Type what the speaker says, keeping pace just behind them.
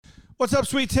What's up,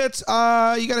 sweet tits?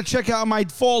 You got to check out my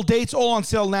fall dates, all on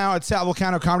sale now at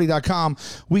salvolcanocomedy.com.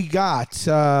 We got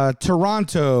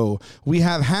Toronto. We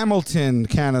have Hamilton,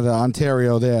 Canada,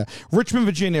 Ontario there. Richmond,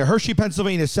 Virginia. Hershey,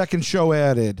 Pennsylvania, second show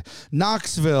added.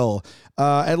 Knoxville.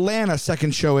 Atlanta,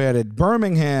 second show added.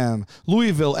 Birmingham,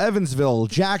 Louisville, Evansville,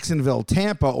 Jacksonville,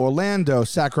 Tampa, Orlando,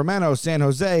 Sacramento, San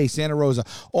Jose, Santa Rosa.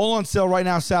 All on sale right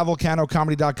now,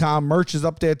 salvolcanocomedy.com. Merch is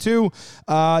up there too.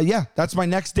 Yeah, that's my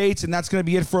next dates, and that's going to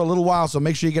be it for a little while, so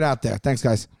make sure you get out there. Thanks,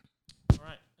 guys. All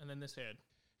right, and then this ad.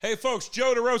 Hey, folks,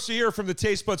 Joe DeRosa here from the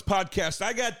Taste Buds Podcast.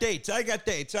 I got dates. Go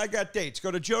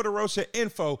to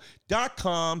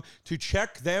joederosainfo.com to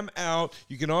check them out.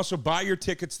 You can also buy your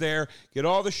tickets there, get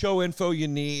all the show info you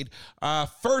need.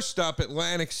 First up,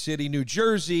 Atlantic City, New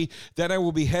Jersey. Then I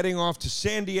will be heading off to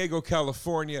San Diego,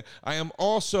 California. I am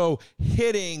also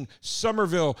hitting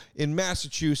Somerville in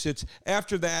Massachusetts.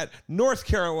 After that, North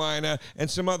Carolina and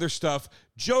some other stuff.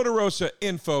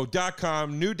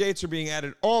 joederosainfo.com. New dates are being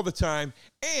added all the time.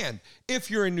 And if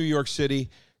you're in New York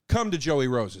City, come to Joey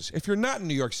Rose's. If you're not in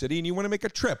New York City and you want to make a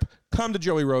trip, come to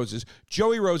Joey Rose's.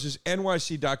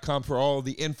 JoeyRosesNYC.com for all of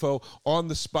the info on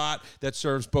the spot that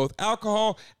serves both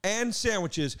alcohol and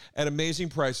sandwiches at amazing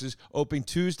prices. Open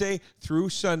Tuesday through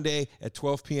Sunday at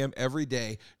 12 p.m. every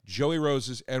day.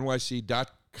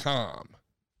 JoeyRosesNYC.com.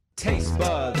 Taste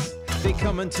buds, they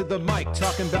coming to the mic,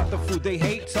 talking about the food they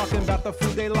hate, talking about the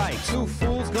food they like. Two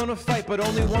fools gonna fight, but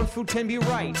only one food can be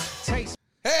right. Taste.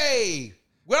 Hey,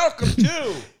 welcome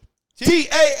to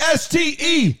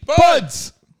T-A-S-T-E,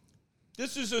 Buds.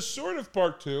 This is a sort of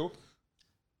part two.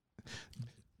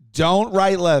 Don't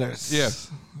write letters. Yeah.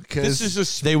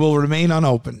 Because they will remain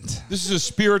unopened. This is a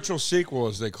spiritual sequel,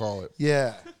 as they call it.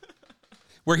 Yeah.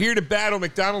 We're here to battle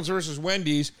McDonald's versus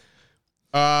Wendy's.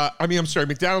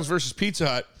 McDonald's versus Pizza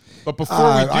Hut. But before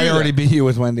we do I already beat you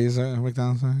with Wendy's.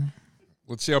 McDonald's.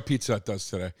 Let's see how Pizza Hut does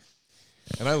today.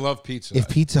 And I love Pizza Hut. If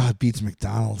Pizza Hut beats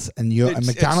McDonald's and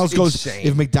McDonald's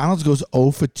if McDonald's goes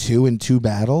 0 for 2 in 2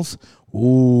 battles,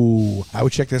 ooh, I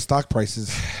would check their stock prices.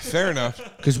 Fair enough.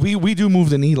 Because we do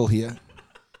move the needle here.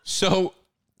 So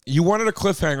you wanted a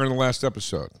cliffhanger in the last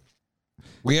episode.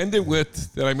 We ended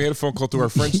with that I made a phone call to our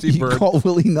friend Steve Bird. Call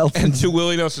Willie Nelson and to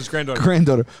Willie Nelson's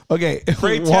granddaughter. Okay.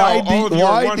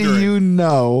 Why do you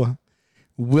know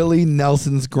Willie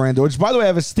Nelson's granddaughter? Which, by the way, I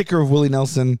have a sticker of Willie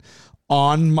Nelson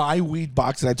on my weed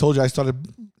box, and I told you I started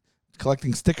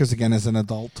collecting stickers again as an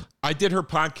adult. I did her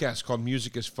podcast called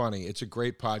Music is Funny. It's a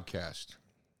great podcast.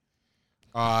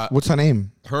 What's her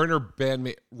name? Her and her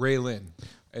bandmate, Ray Lynn.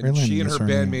 And Ray Lynn, she and her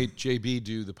name. bandmate, JB,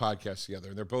 do the podcast together.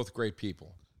 And they're both great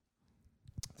people.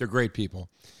 They're great people.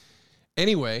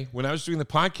 Anyway, when I was doing the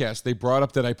podcast, they brought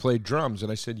up that I played drums.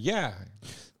 And I said, yeah.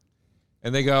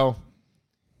 And they go,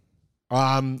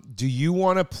 do you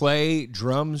want to play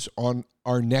drums on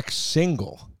our next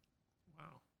single? Wow.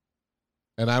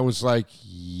 And I was like,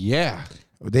 yeah.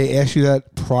 They asked you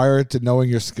that prior to knowing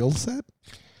your skill set?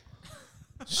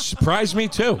 Surprised me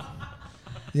too.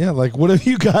 Yeah, like, what have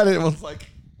you got? It was like...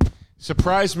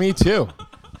 Surprised me too.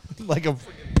 Like a...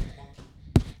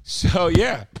 So,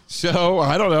 yeah. So,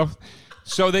 I don't know.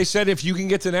 So, they said, if you can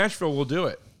get to Nashville, we'll do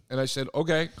it. And I said,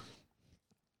 okay.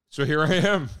 So, here I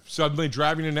am, suddenly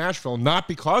driving to Nashville. Not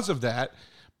because of that,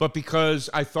 but because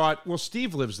I thought, well,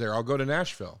 Steve lives there. I'll go to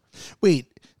Nashville.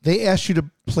 Wait, they asked you to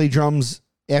play drums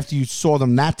after you saw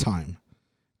them that time.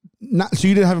 So,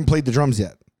 you haven't played the drums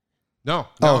yet? No.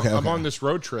 Okay. I'm on this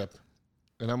road trip.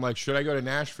 And I'm like, should I go to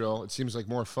Nashville? It seems like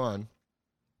more fun.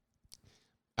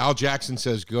 Al Jackson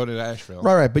says, go to Nashville.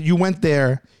 Right. But you went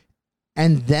there,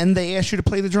 and then they asked you to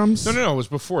play the drums? No. It was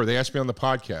before. They asked me on the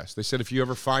podcast. They said, if you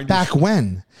ever find... Back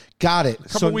when? Got it. A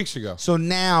couple weeks ago. So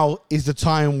now is the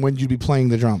time when you'd be playing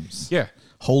the drums? Yeah.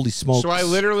 Holy smokes. So I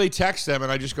literally text them,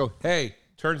 and I just go, hey,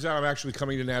 turns out I'm actually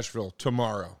coming to Nashville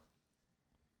tomorrow.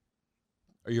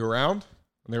 Are you around?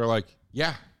 And they were like,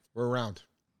 yeah, we're around.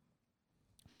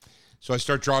 So I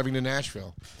start driving to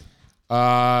Nashville.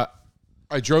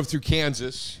 I drove through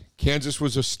Kansas. Kansas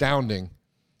was astounding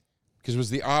because it was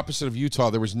the opposite of Utah.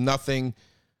 There was nothing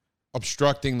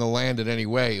obstructing the land in any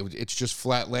way. It's just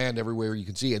flat land everywhere you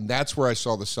can see. And that's where I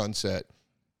saw the sunset,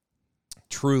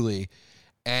 truly.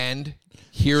 And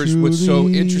here's what's so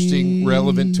interesting,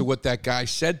 relevant to what that guy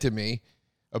said to me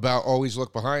about always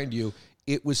look behind you.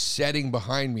 It was setting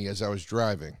behind me as I was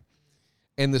driving.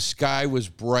 And the sky was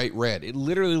bright red. It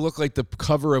literally looked like the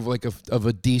cover of like of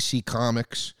a DC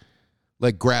Comics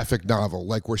like graphic novel,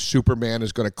 like where Superman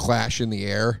is going to clash in the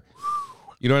air.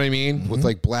 You know what I mean? Mm-hmm. With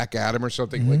like Black Adam or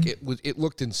something. Mm-hmm. Like it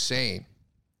looked insane.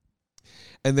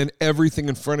 And then everything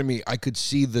in front of me, I could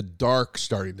see the dark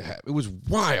starting to happen. It was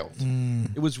wild.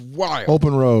 It was wild.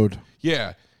 Open road.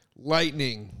 Yeah.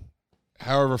 lightning,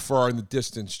 however far in the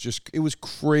distance. Just it was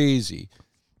crazy.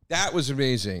 That was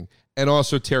amazing and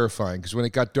also terrifying because when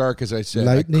it got dark, as I said,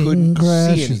 Lightning I couldn't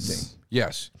crashes. see anything.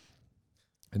 Yes,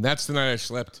 and that's the night I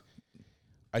slept.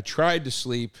 I tried to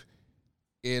sleep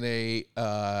in a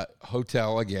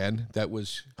hotel again. That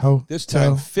was this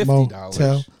time $50.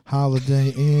 Motel, Holiday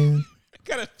Inn.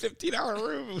 Got a $50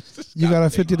 room. It was just You got a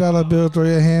 $50 bill. Throw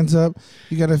your hands up.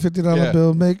 You got a $50 Yeah.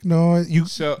 bill. Make noise.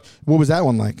 What was that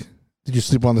one like? Did you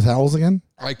sleep on the towels again?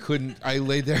 I couldn't. I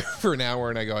lay there for an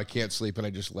hour and I go, I can't sleep, and I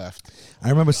just left. I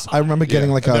remember getting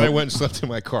like and a. then I went and slept in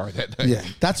my car that night. Yeah,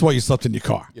 that's why you slept in your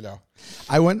car. You know.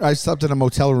 I slept in a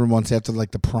motel room once after like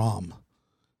the prom,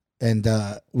 and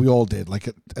we all did like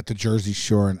at the Jersey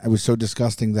Shore, and it was so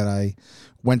disgusting that I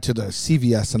went to the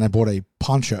CVS and I bought a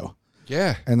poncho.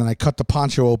 Yeah. And then I cut the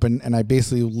poncho open and I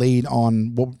basically laid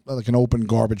on like an open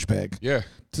garbage bag. Yeah.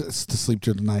 To sleep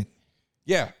through the night.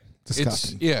 Yeah.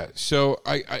 Disgusting. So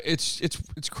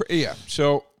yeah.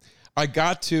 So I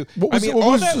got to. What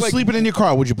was sleeping in your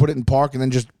car? Would you put it in park and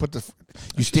then just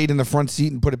you stayed in the front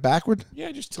seat and put it backward? Yeah,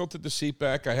 I just tilted the seat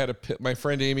back. I had my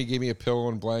friend Amy gave me a pillow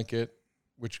and blanket,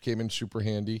 which came in super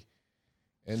handy.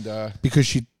 And because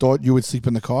she thought you would sleep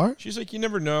in the car? She's like, you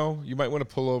never know. You might want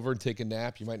to pull over and take a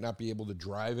nap. You might not be able to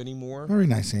drive anymore. Very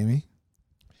nice, Amy.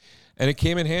 And it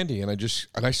came in handy, and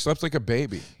I slept like a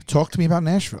baby. Talk to me about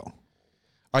Nashville.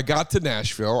 I got to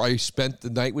Nashville. I spent the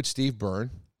night with Steve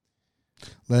Byrne.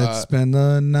 Let's spend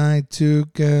the night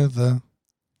together.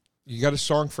 You got a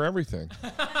song for everything.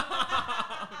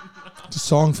 It's a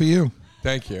song for you.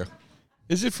 Thank you.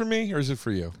 Is it for me or is it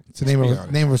for you? It's the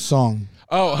name of a song.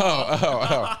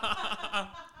 Oh.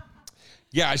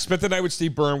 Yeah, I spent the night with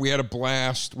Steve Byrne. We had a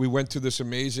blast. We went to this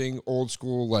amazing old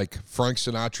school, like Frank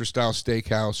Sinatra style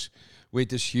steakhouse. We ate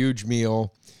this huge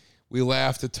meal. We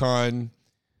laughed a ton.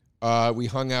 We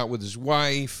hung out with his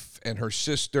wife and her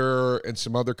sister and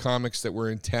some other comics that were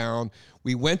in town.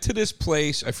 We went to this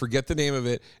place. I forget the name of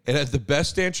it. It had the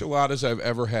best enchiladas I've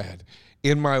ever had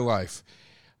in my life.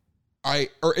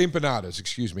 Or empanadas,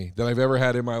 excuse me, that I've ever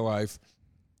had in my life.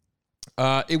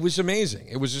 It was amazing.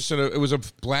 It was just it was a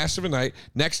blast of a night.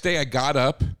 Next day, I got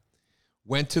up,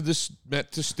 met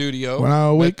the studio. When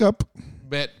I wake up,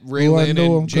 met Ray Lynn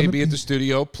and JB be at the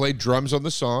studio. Played drums on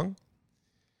the song.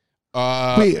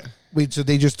 Wait. So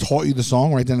they just taught you the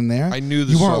song right then and there? I knew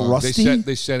the you song. You weren't rusty.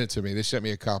 They sent it to me. They sent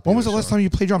me a copy. When was the last time you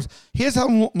played drums? Here's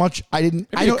how much I didn't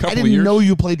years. know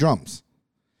you played drums.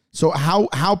 So how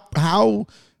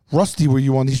rusty were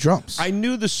you on these drums? I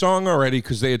knew the song already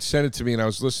because they had sent it to me and I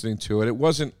was listening to it. It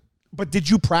wasn't. But did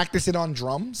you practice it on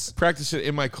drums? Practice it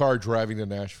in my car driving to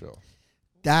Nashville.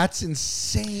 That's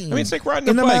insane. I mean, it's like riding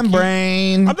a in the bike.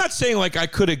 membrane. I'm not saying like I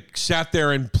could have sat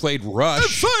there and played Rush.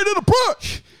 Inside of the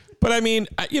push. But I mean,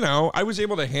 I was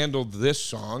able to handle this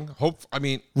song.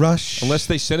 Rush. Unless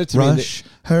they sent it to Rush. me.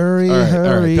 Hurry, All right,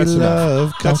 hurry, that's love.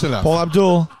 enough. That's enough. Paul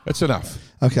Abdul. That's enough.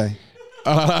 Okay.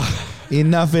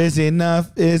 Enough is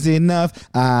enough is enough.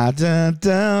 I don't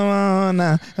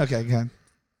wanna. Okay, go ahead.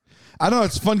 I know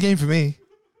it's a fun game for me.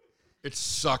 It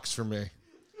sucks for me.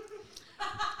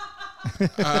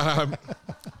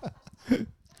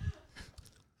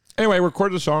 Anyway,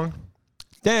 recorded the song.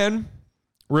 Then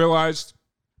realized,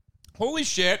 holy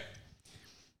shit,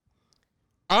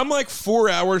 I'm like 4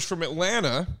 hours from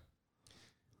Atlanta.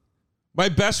 My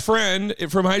best friend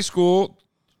from high school,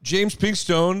 James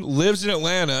Pinkstone, lives in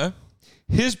Atlanta.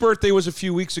 His birthday was a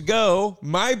few weeks ago.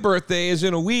 My birthday is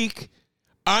in a week.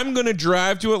 I'm going to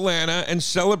drive to Atlanta and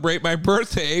celebrate my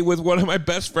birthday with one of my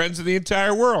best friends in the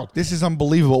entire world. This is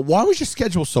unbelievable. Why was your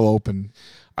schedule so open?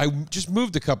 I just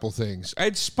moved a couple things. I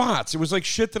had spots. It was like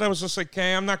shit that I was just like,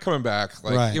 okay, I'm not coming back.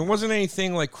 Like Right. It wasn't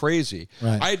anything like crazy.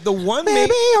 Right.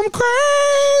 Maybe I'm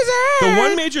crazy. The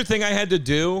one major thing I had to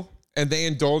do, and they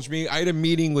indulged me, I had a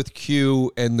meeting with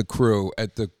Q and the crew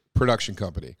at the production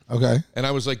company. Okay. And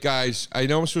I was like, guys, I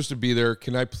know I'm supposed to be there.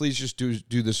 Can I please just do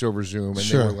this over Zoom? And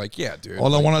Sure. they were like, yeah, dude. All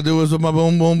I Like, want to do is with my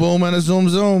boom, boom, boom, and a zoom,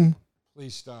 zoom.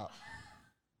 please stop.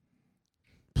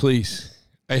 Please.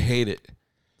 I hate it.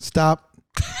 Stop.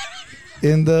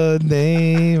 In the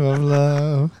name of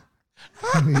love.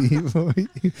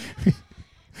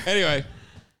 Anyway,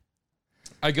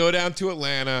 I go down to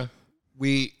Atlanta.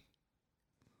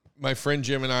 My friend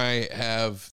Jim and I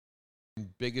have the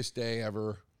biggest day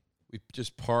ever. We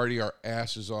just party our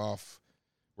asses off.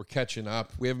 We're catching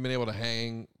up. We haven't been able to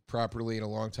hang properly in a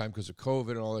long time because of COVID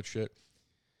and all that shit.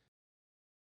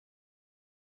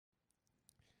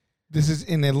 This is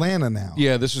in Atlanta now.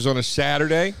 Yeah, this is on a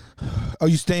Saturday. Are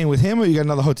you staying with him or you got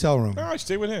another hotel room? No, I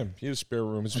stay with him. He has a spare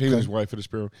room. He and his wife had a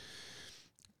spare room.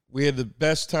 We had the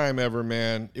best time ever,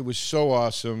 man. It was so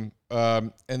awesome.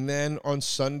 And then on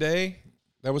Sunday,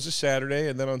 that was a Saturday,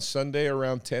 and then on Sunday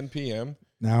around 10 p.m.,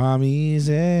 Now I'm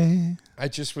easy. I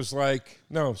just was like,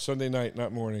 no, Sunday night,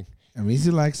 not morning. I'm easy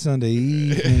like Sunday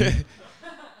evening.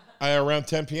 Around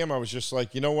 10 p.m., I was just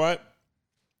like, you know what?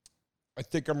 I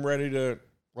think I'm ready to,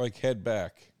 like, head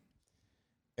back.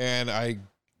 And I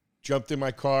jumped in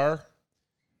my car,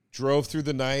 drove through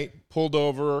the night, pulled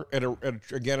over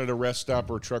again at a rest stop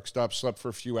or a truck stop, slept for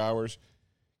a few hours,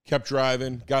 kept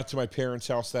driving, got to my parents'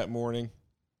 house that morning,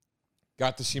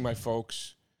 got to see my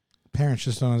folks. Parents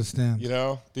just don't understand. You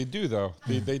know, they do, though.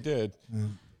 They did. Yeah.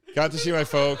 Got to see my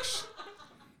folks.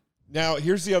 Now,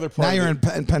 here's the other part. Now you're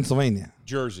in Pennsylvania.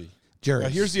 Jersey. Jersey. Now,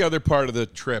 here's the other part of the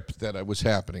trip that was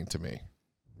happening to me.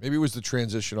 Maybe it was the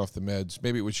transition off the meds.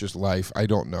 Maybe it was just life. I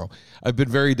don't know. I've been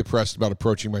very depressed about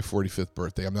approaching my 45th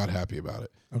birthday. I'm not happy about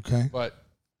it. Okay. But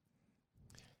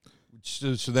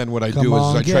so then what I do is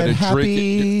I try to drink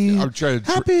it. I'm trying to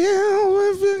happy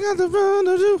if you got the fun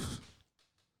to do.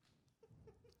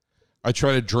 I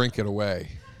try to drink it away,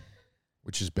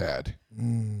 which is bad.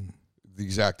 The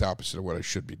exact opposite of what I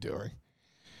should be doing.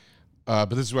 But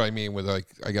this is what I mean with, like,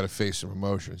 I got to face some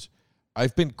emotions.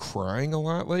 I've been crying a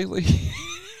lot lately.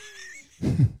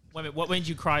 Wait a minute, what made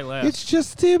you cry last? It's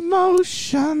just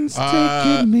emotions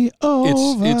taking me over.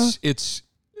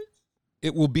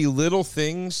 It will be little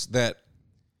things that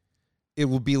it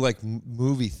will be like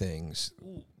movie things.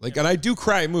 Like, and I do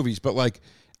cry in movies, but like,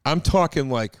 I'm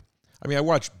talking like, I mean, I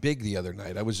watched Big the other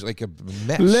night. I was like a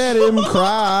mess. Let him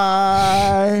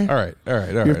cry. All right.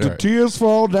 If the tears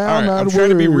fall down, I'm trying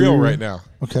to be real right now.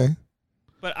 Okay.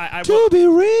 But to be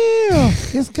real,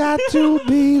 it's got to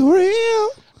be real.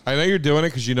 I know you're doing it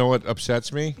because you know what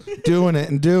upsets me. Doing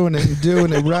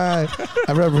it right.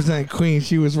 I represent Queen.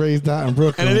 She was raised out in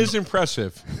Brooklyn. And it is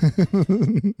impressive.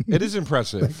 It is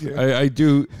impressive. I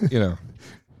do, you know.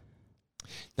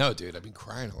 No, dude, I've been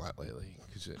crying a lot lately.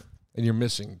 And you're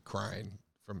missing crying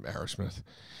from Aerosmith,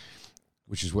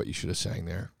 which is what you should have sang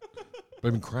there. But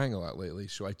I've been crying a lot lately.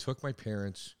 So I took my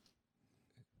parents.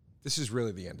 This is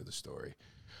really the end of the story.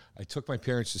 I took my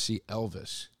parents to see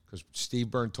Elvis because Steve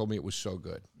Byrne told me it was so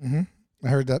good. Mm-hmm. I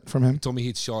heard that from him. He told me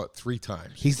he'd saw it 3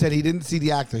 times. He said he didn't see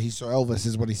the actor. He saw Elvis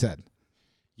is what he said.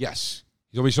 Yes.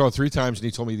 He told me he saw it 3 times, and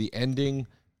he told me the ending,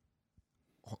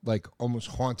 like, almost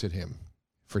haunted him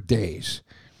for days.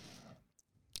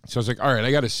 So I was like, all right,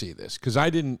 I got to see this because I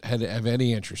didn't have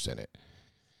any interest in it.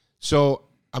 So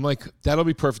I'm like, that'll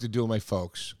be perfect to do with my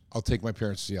folks. I'll take my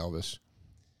parents to see Elvis.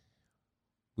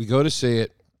 We go to see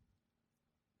it.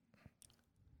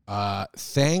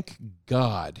 Thank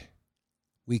God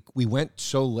we went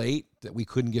so late that we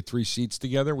couldn't get 3 seats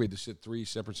together. We had to sit 3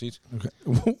 separate seats. Okay.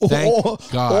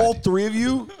 Thank God. All 3 of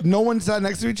you? No one sat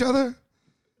next to each other?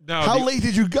 No. How late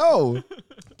did you go?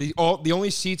 The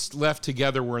only seats left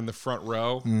together were in the front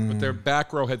row, but their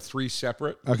back row had 3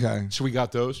 separate. Okay. So we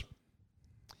got those.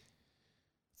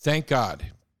 Thank God,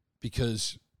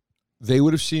 because they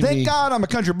would have seen me. Thank God I'm a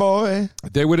country boy.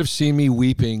 They would have seen me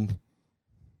weeping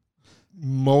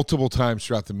multiple times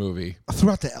throughout the movie.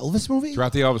 Throughout the Elvis movie?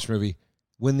 Throughout the Elvis movie.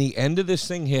 When the end of this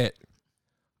thing hit,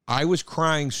 I was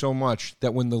crying so much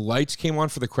that when the lights came on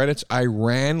for the credits, I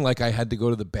ran like I had to go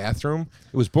to the bathroom.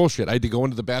 It was bullshit. I had to go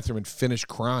into the bathroom and finish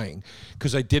crying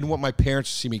because I didn't want my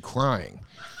parents to see me crying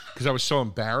because I was so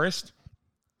embarrassed.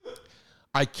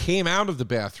 I came out of the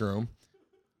bathroom.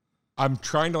 I'm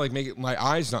trying to like make it my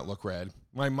eyes not look red.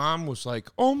 My mom was like,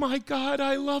 "Oh my God,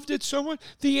 I loved it so much.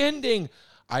 The ending."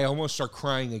 I almost start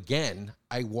crying again.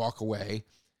 I walk away.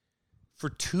 For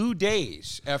 2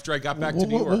 days after I got back to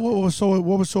New York. What was so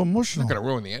emotional? I'm not going to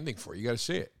ruin the ending for you. You got to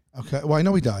see it. Okay. Well, I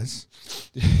know he does.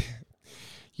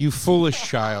 You foolish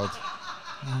child.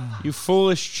 You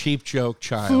foolish cheap joke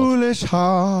child. Foolish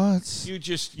hearts. You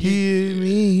just hear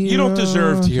me. You don't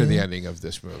deserve to hear the ending of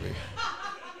this movie.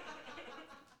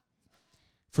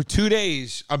 For 2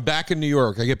 days, I'm back in New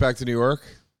York. I get back to New York,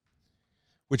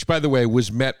 which, by the way,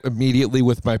 was met immediately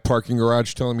with my parking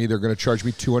garage telling me they're going to charge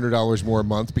me $200 more a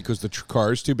month because the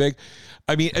car is too big.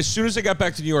 I mean, as soon as I got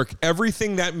back to New York,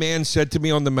 everything that man said to me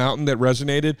on the mountain that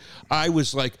resonated, I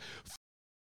was like,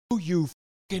 you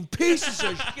fucking pieces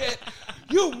of shit.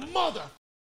 You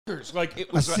motherfuckers. Like,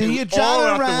 it was, I see you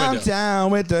driving around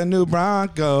town with the new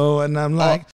Bronco, and I'm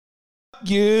like,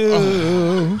 you.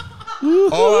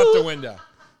 All out the window.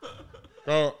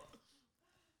 Oh.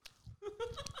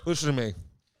 Listen to me.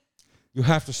 You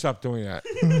have to stop doing that.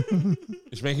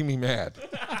 It's making me mad.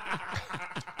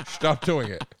 Stop doing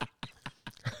it.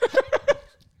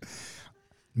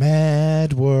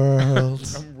 Mad world.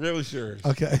 I'm really serious.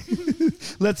 Okay.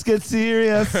 Let's get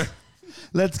serious.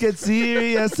 Let's get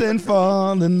serious and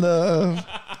fall in love.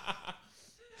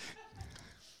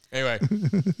 Anyway,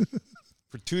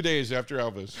 for 2 days after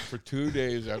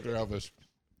Elvis,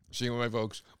 seeing my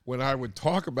folks, when I would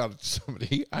talk about it to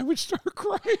somebody, I would start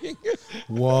crying.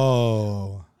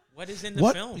 Whoa. What is in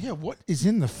the film? Yeah, what is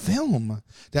in the film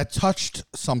that touched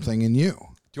something in you?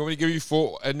 Do you want me to give you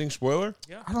full ending spoiler?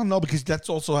 Yeah. I don't know, because that's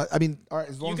also, I mean, all right,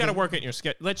 as long You as got to I- work it in your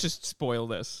schedule. Let's just spoil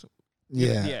this.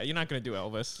 Yeah. Yeah, you're not going to do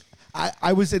Elvis.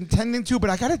 I was intending to, but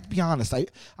I gotta be honest.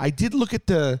 I did look at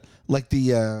the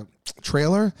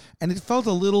trailer, and it felt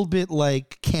a little bit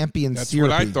like campy and That's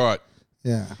syrupy. what I thought.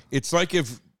 Yeah, It's like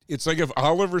if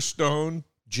Oliver Stone,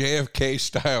 JFK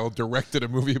style, directed a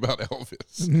movie about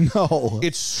Elvis. no,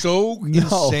 It's so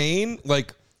insane.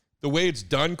 Like the way it's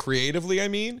done creatively, I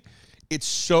mean, it's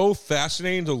so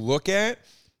fascinating to look at.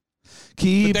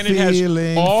 keep But then it has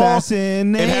feeling all-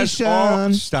 fascination. It has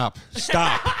all stop.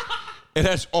 It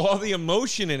has all the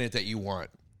emotion in it that you want.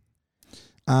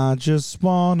 I just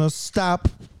wanna stop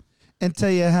and tell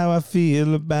you how I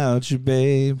feel about you,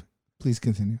 babe. Please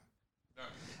continue.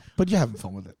 But you're having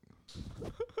fun with it.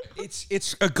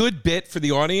 It's a good bit for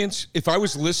the audience. If I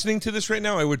was listening to this right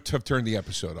now, I would have turned the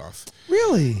episode off.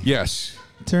 Really? Yes.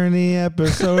 Turn the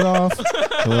episode off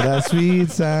for that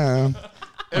sweet sound.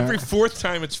 Every fourth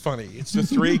time it's funny. It's the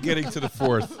three getting to the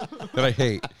fourth that I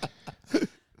hate.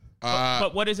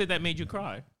 But what is it that made you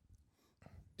cry?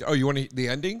 Oh, you want the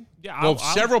ending? Yeah, Well,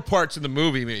 I'll- several parts in the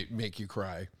movie make you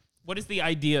cry. What is the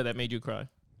idea that made you cry?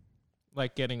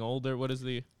 Like getting older? What is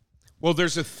the... Well,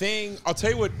 there's a thing. I'll tell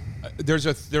you what. There's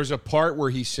a part where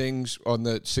he sings on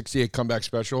the 68 comeback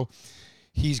special.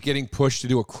 He's getting pushed to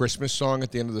do a Christmas song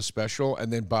at the end of the special,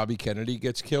 and then Bobby Kennedy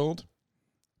gets killed.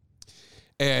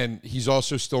 And he's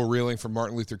also still reeling from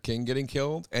Martin Luther King getting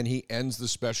killed. And he ends the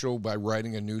special by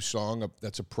writing a new song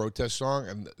that's a protest song,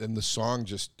 and then the song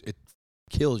it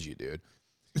kills you, dude.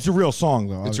 It's a real song,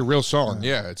 though. It's a real song.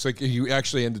 Yeah, it's like you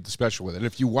actually ended the special with it. And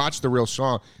if you watch the real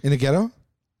song, In the ghetto?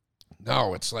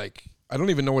 no, it's like I don't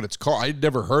even know what it's called. I'd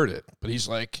never heard it, but he's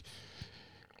like,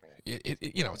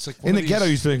 it's like one In of the ghetto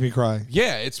these- used to make me cry.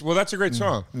 Yeah, that's a great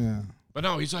song. Yeah. But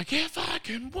no, he's like, if I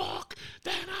can walk,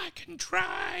 then I can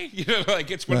try. Like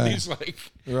it's one of Right. these like,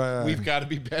 Right. we've got to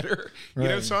be better,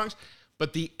 Right. songs.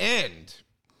 But the end,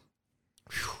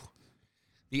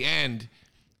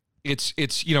 it's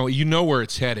you know where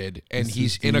it's headed, and This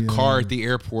he's is in a the, car at the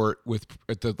airport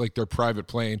at their private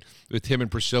plane with him and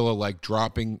Priscilla, like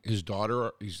dropping his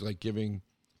daughter. He's like giving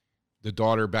the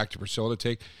daughter back to Priscilla to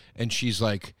take, and she's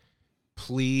like,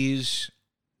 please.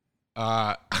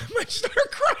 I might start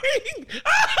crying.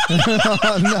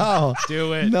 Oh, no.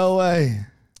 Do it. No way.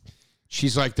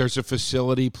 She's like, there's a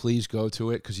facility, please go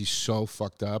to it, because he's so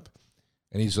fucked up.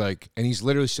 And he's like, and he's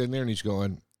literally sitting there and he's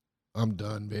going, I'm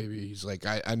done, baby. He's like,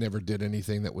 I never did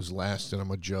anything that was last, and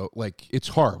I'm a joke. Like, it's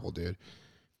horrible, dude.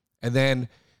 And then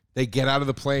they get out of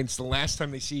the plane. It's the last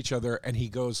time they see each other, and he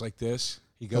goes like this.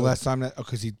 He goes, The last time that,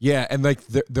 because he, yeah, and like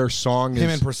their song him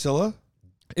is and Priscilla?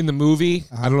 in the movie.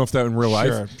 I don't know if that in real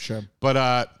life, Sure. but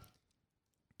that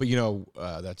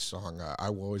song, I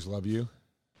Will Always Love You.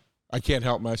 I can't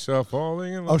help myself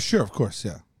falling in love. Oh, sure, of course,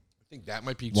 yeah. I think that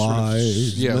might be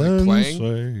Wise like men playing.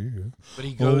 say, But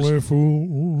he goes, only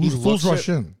fools. he Fools looks rush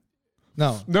at- in.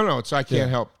 No. no, it's I can't Yeah.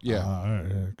 help. Yeah. I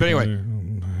But anyway,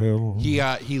 can't help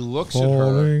He looks at her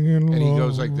falling in and he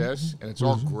goes love like this, and it's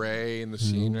all with gray in the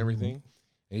scene and everything.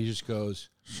 And he just goes,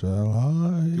 Shall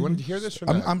I? you wanted to hear this or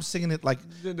not? I'm singing it like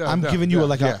No, I'm no, giving you no,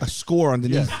 like yeah. a score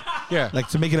underneath, Yeah. like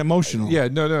to make it emotional. Yeah,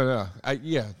 no. No.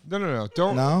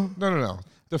 Don't. No? No.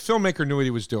 The filmmaker knew what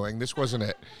he was doing. This wasn't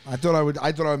it. I thought I would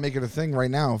make it a thing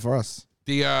right now for us.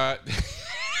 The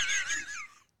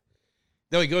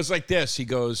No, he goes like this. He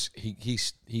goes,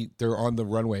 they're on the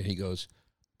runway, and he goes,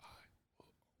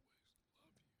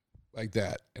 like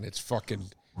that, and it's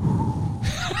fucking. I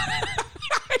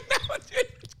know, dude,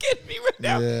 it's getting me right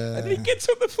now. Yeah. And then he gets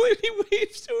on the plane, he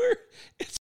waves to her.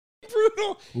 It's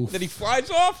brutal. Then he flies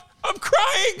off. I'm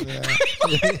crying. He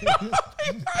flies off.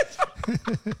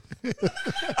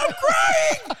 I'm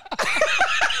crying.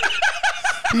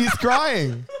 He's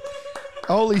crying.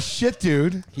 Holy shit,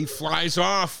 dude! He flies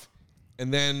off,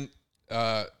 and then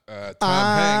Tom Hanks.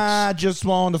 I just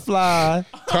want to fly.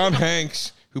 Tom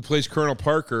Hanks, who plays Colonel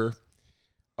Parker,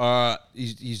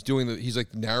 he's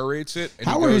like narrates it. And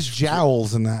How he are goes, his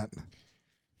jowls in that?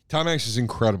 Tom Hanks is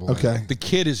incredible. in Okay. it. The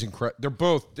kid is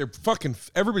incredible. They're fucking,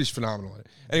 everybody's phenomenal in it.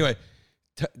 Anyway,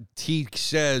 he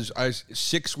says,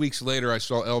 6 weeks later, I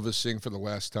saw Elvis sing for the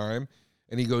last time,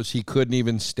 and he goes, he couldn't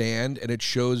even stand, and it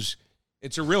shows,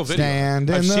 it's a real video. Stand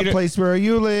I've in seen the it- place where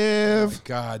you live.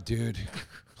 God, dude,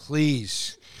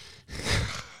 please.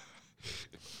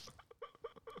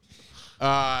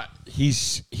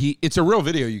 It's a real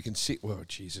video. You can see. Whoa,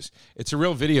 Jesus! It's a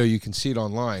real video. You can see it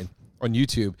online on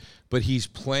YouTube. But he's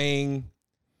playing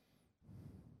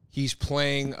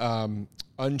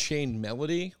Unchained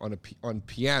Melody on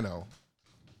piano,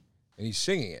 and he's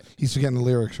singing it. He's forgetting the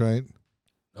lyrics, right?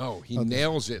 Oh, he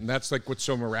nails it, and that's like what's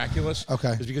so miraculous.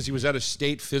 Okay. Is because he was at a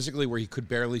state physically where he could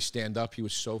barely stand up. He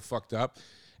was so fucked up,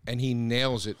 and he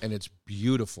nails it, and it's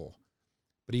beautiful.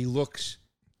 But he looks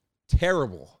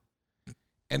terrible.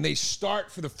 And they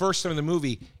start, for the first time in the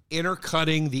movie,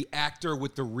 intercutting the actor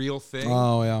with the real thing.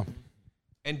 Oh, yeah.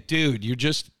 And, dude, you're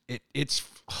just, it's,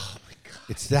 oh, my God.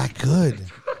 It's that good.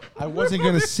 I wasn't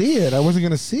going to see it.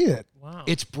 Wow.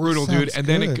 It's brutal, Sounds dude. And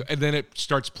then good. then it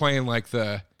starts playing like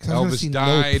the 'Cause I was gonna Elvis see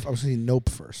died. Nope. I was going to see Nope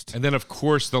first. And then, of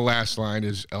course, the last line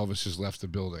is Elvis has left the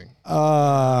building.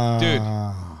 Dude.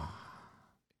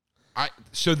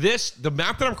 The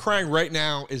amount that I'm crying right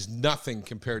now is nothing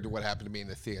compared to what happened to me in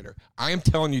the theater. I am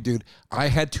telling you, dude, I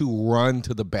had to run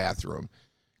to the bathroom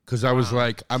because I was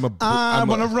like, I want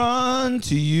to run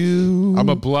to you. I'm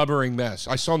a blubbering mess.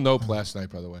 I saw Nope last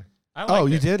night, by the way. I liked Oh,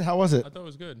 you it. did? How was it? I thought it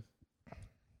was good.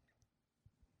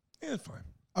 Yeah, it's fine.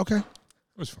 Okay. It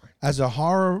was fine. As a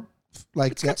horror,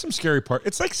 like It's got some scary part.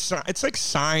 It's like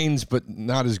Signs, but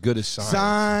not as good as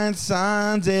Signs.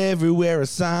 signs everywhere.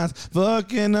 Signs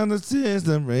fucking on the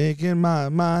system, breaking my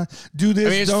mind. Do this. I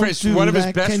mean, don't do one of his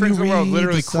that. best Can friends you in the world read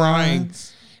literally the crying.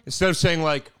 signs? Instead of saying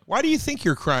like, "Why do you think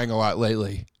you're crying a lot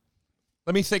lately?"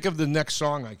 Let me think of the next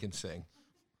song I can sing.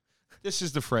 This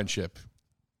is the friendship.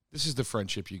 This is the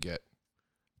friendship you get.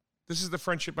 This is the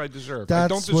friendship I deserve. I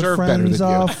don't deserve what better than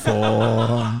friends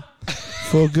are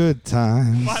for good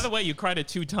times. By the way, you cried at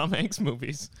 2 Tom Hanks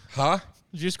movies. Huh?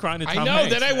 You just cried at I Tom know.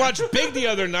 Hanks. Then I watched Big the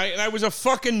other night, and I was a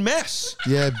fucking mess.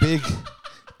 Yeah, Big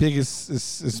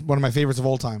is one of my favorites of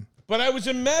all time. But I was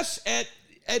a mess at.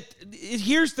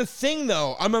 Here's the thing,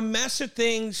 though. I'm a mess at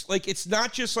things. Like, it's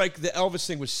not just like the Elvis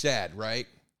thing was sad, right?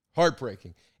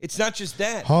 Heartbreaking. It's not just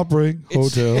that. Heartbreak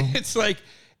Hotel.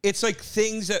 It's like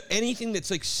things that anything that's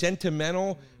like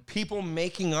sentimental, people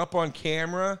making up on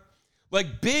camera.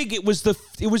 Like Big, it was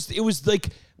like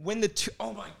when the two,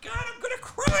 oh my God, I'm gonna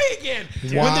cry again.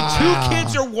 Wow. When the two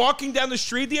kids are walking down the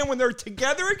street at the end when they're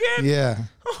together again. Yeah.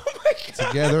 Oh my God.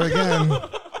 Together again. Oh my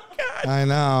God. I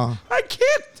know. I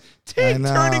can't take I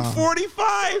know. turning 45.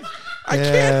 I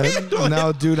can't handle it.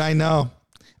 No, dude, I know.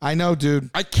 I know,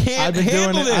 dude. I can't I've been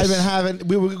handle doing it. this.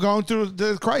 We were going through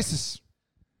the crisis.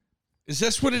 Is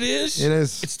this what it is? It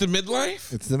is. It's the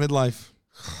midlife? It's the midlife.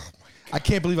 I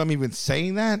can't believe I'm even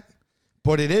saying that,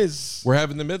 but it is. We're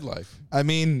having the midlife. I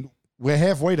mean, we're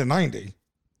halfway to 90.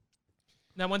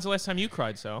 Now, when's the last time you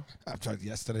cried, Sal? I tried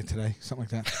yesterday, today, something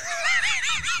like that.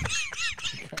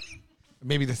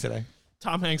 Maybe this today.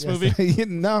 Tom Hanks movie? Yesterday.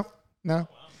 No.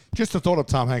 Just the thought of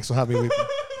Tom Hanks will have me weeping.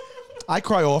 I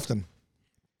cry often.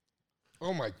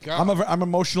 Oh my God. I'm an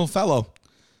emotional fellow,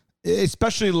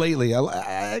 especially lately.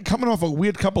 I coming off a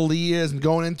weird couple of years and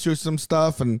going into some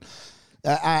stuff, and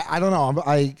I don't know.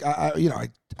 I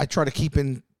try to keep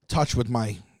in touch with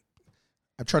I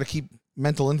try to keep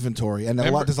mental inventory, and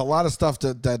there's a lot of stuff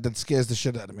that scares the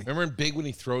shit out of me. Remember in Big when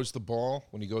he throws the ball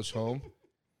when he goes home?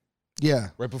 Yeah.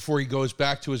 Right before he goes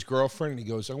back to his girlfriend, and he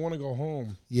goes, "I want to go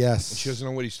home." Yes. And she doesn't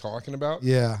know what he's talking about.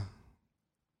 Yeah.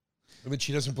 And then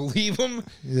she doesn't believe him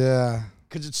Yeah.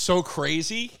 because it's so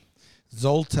crazy.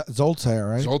 Zoltar,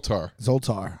 right?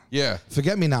 Zoltar. Yeah.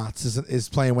 Forget Me Nots is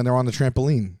playing when they're on the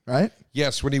trampoline, right?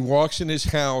 Yes, when he walks in his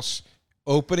house,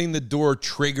 opening the door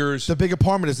triggers. The big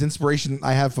apartment is inspiration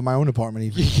I have for my own apartment.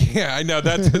 Even. Yeah, I know.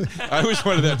 I was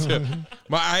one of that too.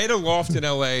 I had a loft in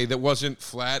LA that wasn't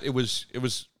flat. It was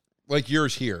like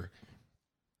yours here.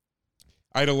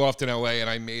 I had a loft in LA, and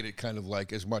I made it kind of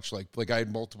like as much like I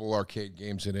had multiple arcade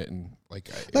games in it, and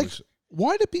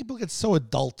why do people get so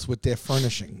adult with their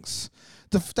furnishings?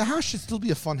 The house should still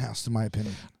be a fun house, in my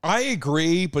opinion. I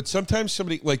agree, but sometimes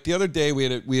somebody, like the other day, we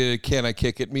had a Can I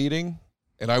Kick It meeting,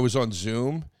 and I was on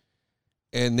Zoom,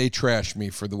 and they trashed me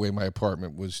for the way my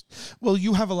apartment was. Well,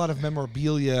 you have a lot of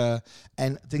memorabilia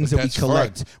and things that we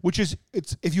collect, fun. which is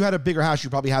if you had a bigger house, you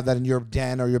probably have that in your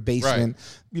den or your basement,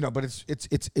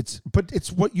 But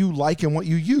it's what you like and what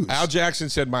you use. Al Jackson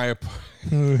said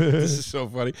this is so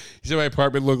funny. He said my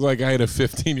apartment looked like I had a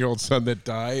 15-year-old son that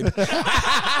died,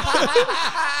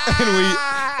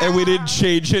 and we didn't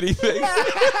change anything.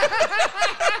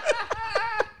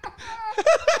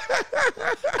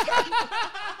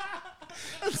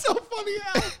 That's so funny.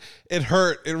 Al. It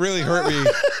hurt. It really hurt me.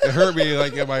 It hurt me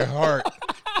like in my heart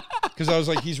because I was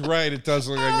like, he's right. It does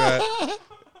look like that.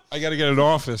 I got to get an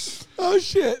office. Oh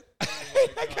shit!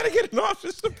 I got to get an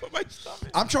office to put my stuff in.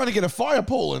 I'm trying to get a fire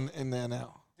pole in there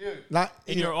now. Not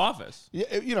In your office.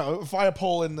 a fire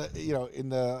pole in the in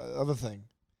the other thing.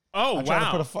 Oh, I'm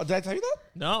trying to wow. put did I tell you that?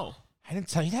 No. I didn't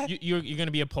tell you that. You're going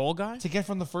to be a pole guy? To get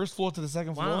from the first floor to the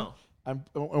second floor, Wow. I'm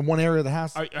in one area of the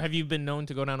house. Have you been known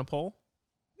to go down a pole?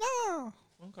 No,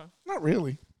 Okay. not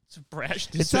really. It's a brash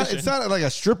It's decision. not. It's not like a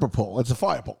stripper pole. It's a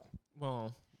fire pole.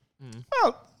 Well,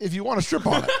 Well, if you want to strip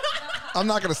on it, I'm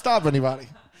not going to stop anybody.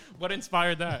 what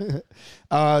inspired that?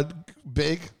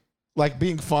 Big, like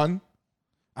being fun.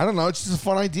 I don't know. It's just a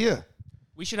fun idea.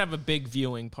 We should have a big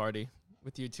viewing party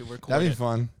with you two. Record That'd be it.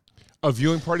 fun. A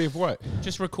viewing party of what?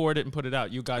 Just record it and put it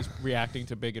out. You guys reacting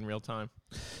to Big in real time.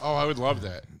 Oh, I would love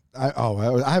that.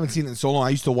 I haven't seen it in so long. I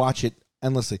used to watch it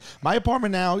endlessly. My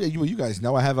apartment now, you guys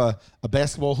know, I have a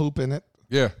basketball hoop in it.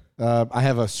 Yeah. I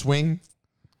have a swing,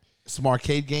 some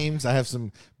arcade games. I have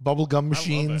some bubble gum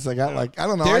machines. I got I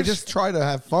don't know. I There's- just try to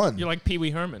have fun. You're like Pee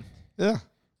Wee Herman. Yeah.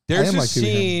 There's am a like Pee Wee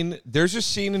Herman. scene. There's a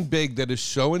scene in Big that is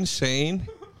so insane.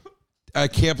 I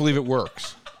can't believe it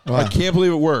works. I Wow. can't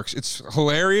believe it works. It's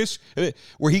hilarious.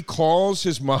 Where he calls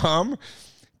his mom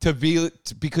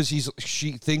because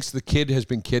she thinks the kid has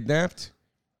been kidnapped.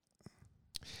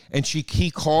 And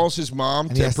he calls his mom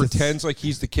And he to has to pretends like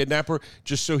he's the kidnapper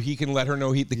just so he can let her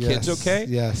know the kid's Yes, okay.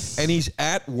 yes. And he's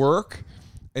at work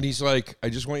and he's like, I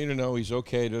just want you to know he's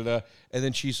okay. Da-da. And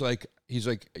then he's like,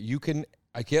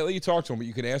 I can't let you talk to him, but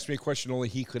you can ask me a question only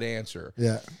he could answer.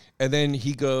 Yeah. And then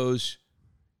she goes,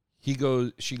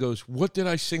 what did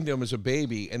I sing to him as a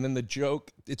baby? And then the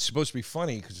joke, it's supposed to be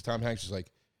funny because Tom Hanks is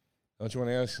like, don't you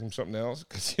want to ask him something else?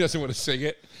 Because he doesn't want to sing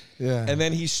it. Yeah. And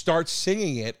then he starts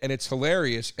singing it, and it's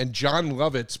hilarious. And John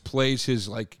Lovitz plays his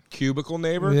like cubicle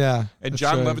neighbor. Yeah, And that's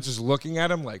John right. Lovitz is looking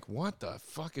at him like, what the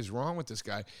fuck is wrong with this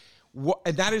guy?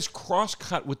 And that is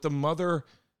cross-cut with the mother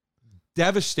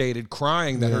devastated,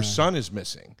 crying that Yeah. her son is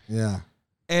missing. Yeah.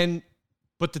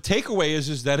 But the takeaway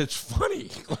is that it's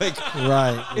funny. Like,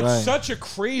 Right. it's right. such a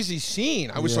crazy scene.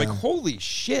 I was Yeah. like, holy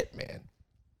shit, man.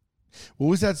 What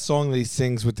was that song that he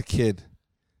sings with the kid?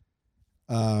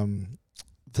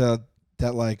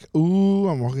 That like, ooh,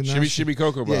 I'm walking down. Shimmy, shimmy,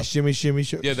 cocoa Yeah, pop. shimmy, shimmy,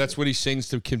 shimmy. Yeah, that's what he sings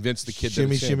to convince the kid Shimmy,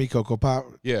 that it's him. shimmy, cocoa pop.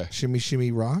 Yeah. Shimmy,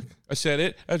 shimmy, rock. I said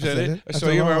it. I said it. I saw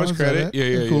said your it. mama's I said credit. it.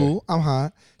 Yeah, yeah, Cool. I'm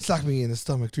hot. Sock me in the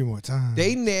stomach 3 more times.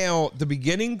 They nail the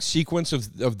beginning sequence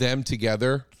of them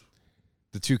together,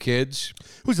 the two kids.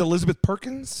 Who's Elizabeth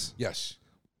Perkins? Yes.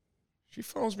 She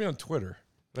follows me on Twitter.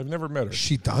 I've never met her.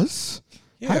 She does?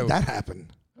 Yeah. How did that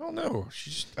happen? I don't know.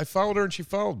 I followed her and she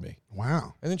followed me.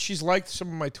 Wow. And then she's liked some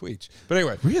of my tweets. But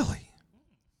anyway, Really?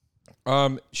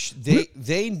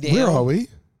 they nail. Where are we?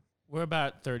 We're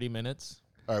about 30 minutes.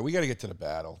 All right, we got to get to the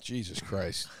battle. Jesus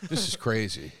Christ. This is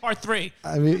crazy. Part 3.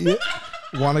 I mean,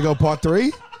 want to go part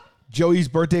 3? Joey's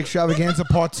birthday extravaganza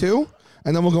part 2?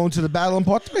 And then we'll go into the battle in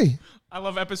part 3. I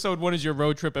love episode 1 is your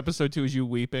road trip. Episode 2 is you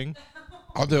weeping.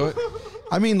 I'll do it.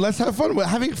 I mean, let's have fun. We're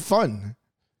having fun.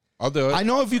 I'll do it. I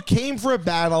know if you came for a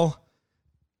battle,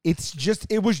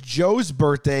 it was Joe's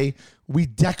birthday. We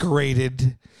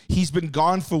decorated. He's been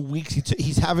gone for weeks.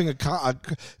 He's having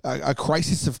a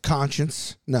crisis of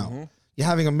conscience. No. Mm-hmm. You're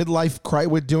having a midlife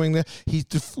crisis. We're doing this. He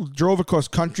drove across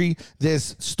country.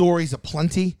 There's stories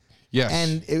aplenty. Yes.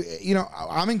 And,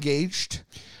 I'm engaged.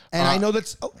 And I know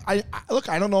that's, I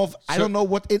don't know I don't know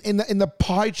what, in the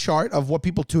pie chart of what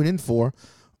people tune in for,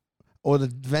 or the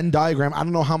Venn diagram, I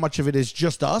don't know how much of it is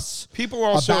just us. People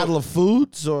also a battle of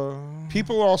foods, or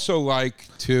people also like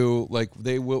to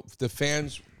the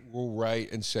fans will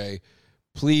write and say,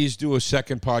 please do a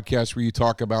second podcast where you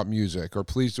talk about music, or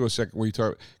please do a second where you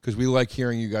talk, because we like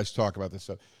hearing you guys talk about this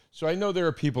stuff. So I know there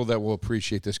are people that will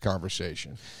appreciate this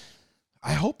conversation.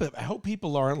 I hope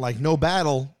people aren't like, no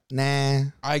battle, nah.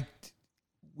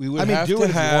 We would have do to it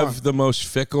if you have want. the most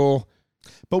fickle,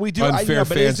 But we do unfair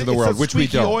but fans of the world, it's which we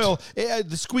squeaky don't. Oil,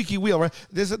 the squeaky wheel, right?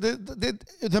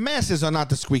 The masses are not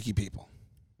the squeaky people.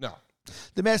 no.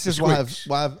 The masses The will have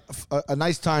squeaks. a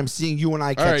nice time seeing you and I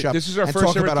All catch right, up this is our and first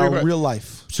talk ever about three- our real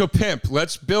life. So Pimp,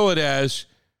 let's bill it as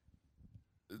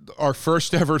our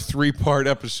first ever 3-part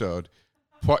episode.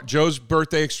 Joe's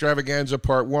birthday extravaganza,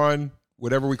 part 1,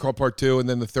 whatever we call part 2, and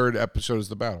then the third episode is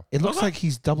the battle. It looks like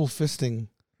he's double fisting.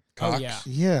 Oh, Cox. yeah.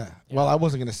 Yeah. Well, I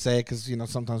wasn't going to say it because,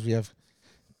 sometimes we have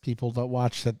people that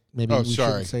watch that maybe we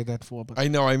sorry. shouldn't say that for. But I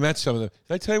know, I met some of them.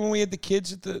 Did I tell you when we had the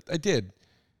kids I did.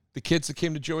 The kids that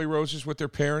came to Joey Rose's with their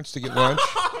parents to get lunch.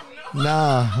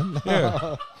 nah.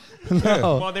 Yeah.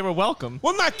 Well, they were welcome.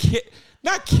 Well, not kid.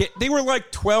 They were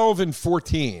like 12 and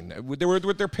 14. They were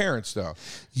with their parents, though.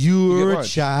 You're get a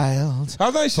lunch. child. How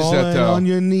nice is Falling that, though? on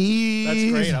your knees.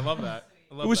 That's great. I love that.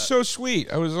 It was so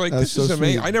sweet. I was like, That's this so is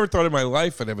amazing. sweet. I never thought in my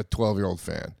life I'd have a 12-year-old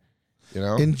fan. You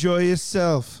know? Enjoy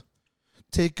yourself.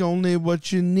 Take only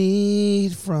what you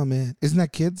need from it. Isn't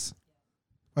that Kids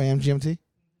by MGMT?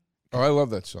 Oh, I love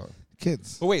that song.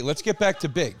 Kids. But wait, let's get back to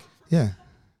Big. Yeah.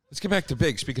 Let's get back to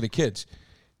Big. Speaking of kids,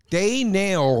 they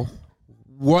nail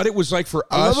what it was like for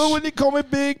I us. love it when you call me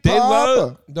Big They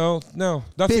Papa. love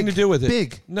nothing Big, to do with it.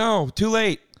 Big. No, too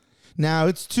late. Now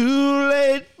it's too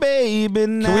late, baby.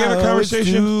 Now Can we have a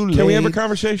conversation? It's too Can we have a late.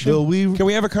 conversation? Will we- Can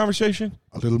we have a conversation?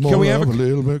 A little more Can we love, have a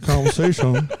little bit of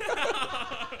conversation.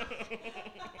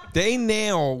 They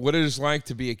nail what it is like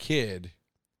to be a kid.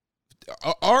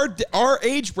 Our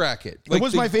age bracket. It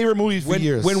was my favorite movie for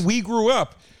years. When we grew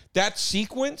up, that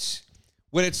sequence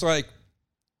when it's like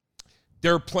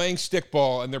they're playing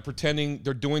stickball and they're pretending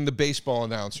they're doing the baseball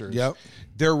announcers. Yep.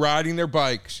 They're riding their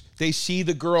bikes. They see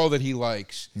the girl that he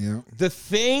likes. Yeah. The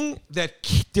thing that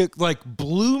like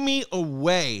blew me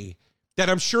away that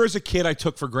I'm sure as a kid I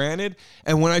took for granted,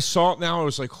 and when I saw it now I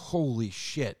was like, holy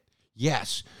shit.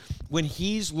 Yes. When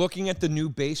he's looking at the new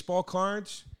baseball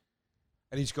cards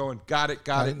and he's going, got it,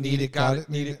 need it, got it,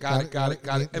 need it, got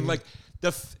it. And like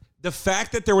the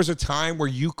fact that there was a time where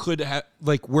you could have,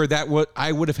 like, where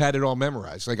I would have had it all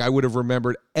memorized. Like, I would have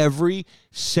remembered every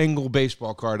single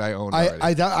baseball card I owned already.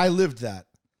 I lived that.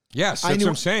 Yes, that's what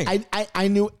I'm saying. I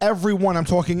knew every one. I'm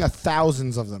talking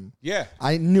thousands of them. Yeah.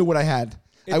 I knew what I had.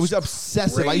 I was It's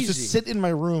obsessive. I used to crazy. sit in my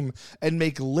room and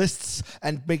make lists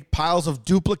and make piles of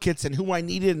duplicates and who I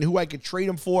needed and who I could trade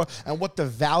them for and what the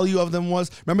value of them was.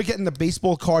 Remember getting the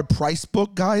baseball card price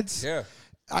book guides? Yeah.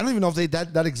 I don't even know if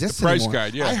that exists The price anymore.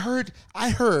 guide, yeah. I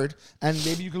heard, and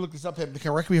maybe you can look this up and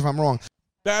correct me if I'm wrong.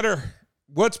 Better.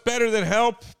 What's better than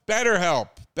help? Better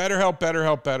help. Better help, better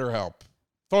help, better help.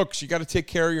 Folks, you got to take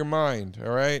care of your mind,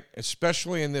 all right?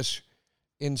 Especially in this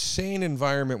insane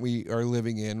environment we are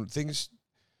living in.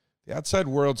 The outside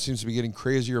world seems to be getting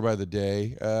crazier by the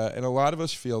day, and a lot of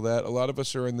us feel that. A lot of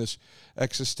us are in this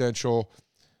existential,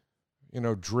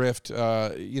 drift,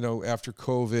 after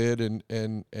COVID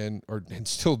and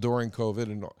still during COVID,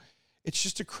 and it's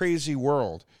just a crazy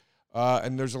world,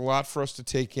 and there's a lot for us to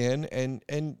take in.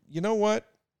 And you know what?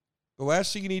 The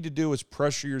last thing you need to do is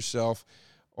pressure yourself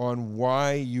on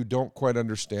why you don't quite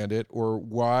understand it or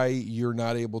why you're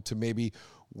not able to maybe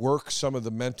work some of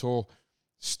the mental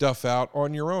stuff out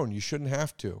on your own. You shouldn't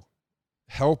have to.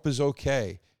 Help is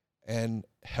okay, and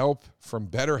help from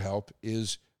BetterHelp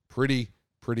is pretty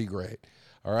great.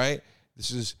 All right,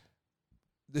 this is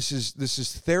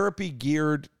therapy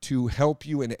geared to help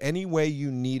you in any way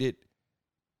you need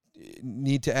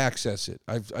to access it.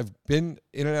 I've been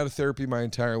in and out of therapy my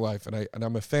entire life, and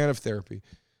I'm a fan of therapy,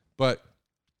 but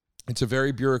it's a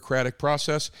very bureaucratic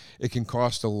process. It can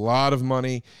cost a lot of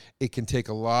money. It can take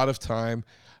a lot of time.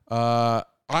 I'll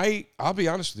be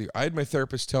honest with you. I had my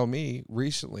therapist tell me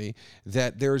recently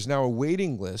that there is now a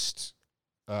waiting list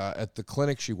at the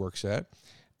clinic she works at,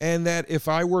 and that if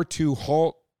I were to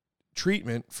halt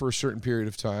treatment for a certain period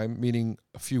of time, meaning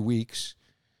a few weeks,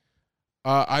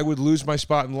 I would lose my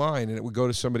spot in line and it would go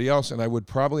to somebody else, and I would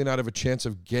probably not have a chance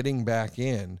of getting back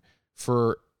in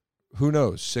for, who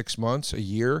knows, 6 months, a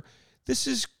year.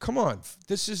 Come on.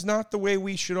 This is not the way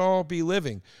we should all be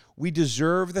living. We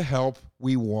deserve the help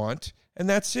we want, and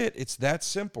that's it. It's that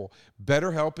simple.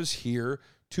 BetterHelp is here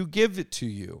to give it to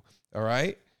you, all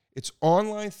right? It's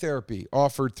online therapy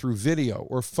offered through video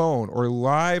or phone or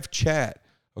live chat,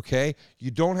 okay?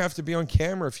 You don't have to be on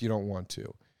camera if you don't want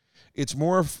to. It's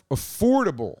more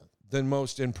affordable than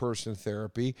most in-person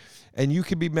therapy, and you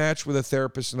can be matched with a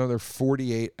therapist in another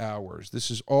 48 hours. This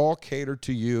is all catered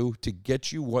to you to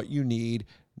get you what you need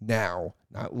now,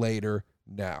 not later,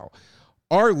 now.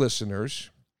 Our listeners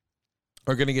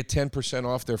are going to get 10%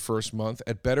 off their first month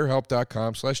at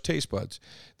betterhelp.com/tastebuds.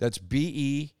 That's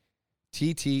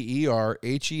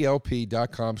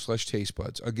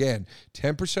BETTERHELP.com/tastebuds. Again,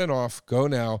 10% off. Go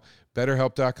now,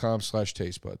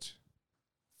 betterhelp.com/tastebuds.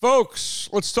 Folks,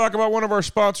 let's talk about one of our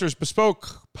sponsors,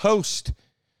 Bespoke Post.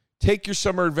 Take your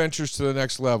summer adventures to the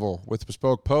next level with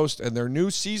Bespoke Post and their new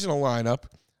seasonal lineup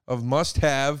of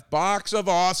must-have box of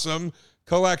awesome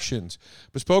collections.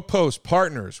 Bespoke Post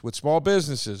partners with small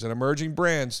businesses and emerging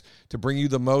brands to bring you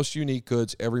the most unique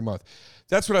goods every month.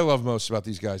 That's what I love most about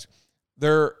these guys.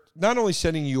 They're not only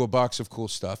sending you a box of cool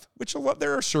stuff, which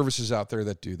there are services out there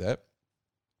that do that,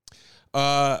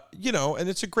 and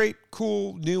it's a great,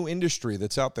 cool new industry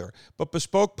that's out there. But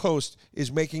Bespoke Post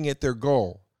is making it their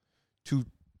goal to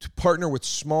partner with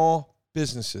small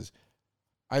businesses.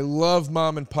 I love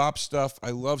mom and pop stuff.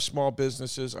 I love small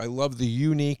businesses. I love the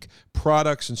unique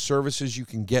products and services you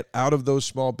can get out of those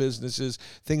small businesses,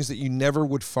 things that you never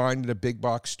would find in a big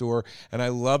box store. And I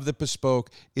love that Bespoke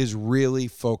is really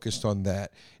focused on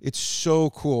that. It's so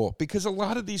cool because a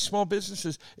lot of these small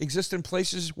businesses exist in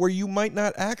places where you might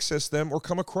not access them or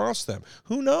come across them.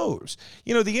 Who knows?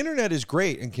 You know, the internet is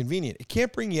great and convenient. It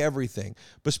can't bring you everything.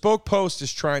 Bespoke Post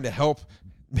is trying to help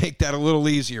make that a little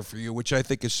easier for you, which I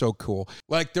think is so cool.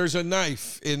 Like there's a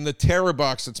knife in the Terror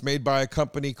Box that's made by a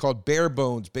company called Bare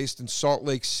Bones based in Salt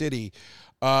Lake City.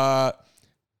 There's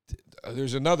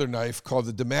another knife called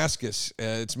the Damascus.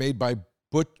 It's made by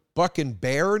Buck and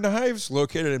Bear Knives,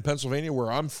 located in Pennsylvania,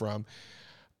 where I'm from.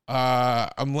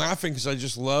 I'm laughing because I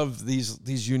just love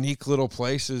these unique little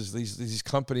places, these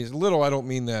companies. Little, I don't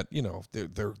mean that, you know,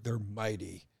 they're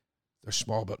mighty. They're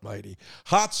small but mighty.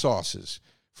 Hot sauces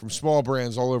from small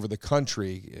brands all over the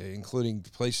country, including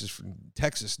places from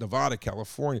Texas, Nevada,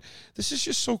 California. This is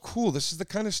just so cool. This is the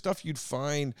kind of stuff you'd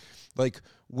find like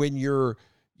when you're,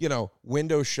 you know,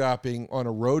 window shopping on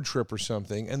a road trip or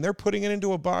something, and they're putting it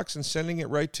into a box and sending it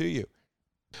right to you.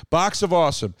 Box of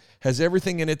Awesome has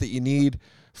everything in it that you need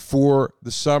for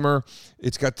the summer.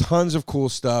 It's got tons of cool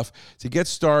stuff. To get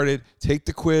started, take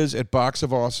the quiz at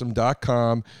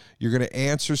boxofawesome.com. You're going to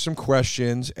answer some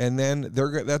questions, and then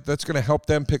that's going to help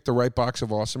them pick the right Box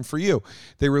of Awesome for you.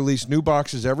 They release new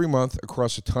boxes every month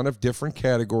across a ton of different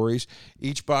categories.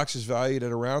 Each box is valued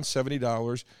at around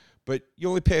 $70, but you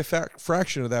only pay a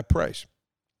fraction of that price.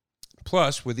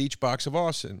 Plus, with each Box of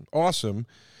Awesome,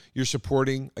 you're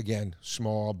supporting, again,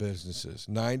 small businesses.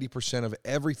 90% of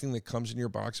everything that comes in your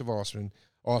Box of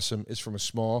Awesome is from a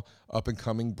small,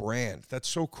 up-and-coming brand. That's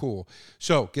so cool.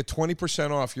 So get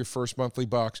 20% off your first monthly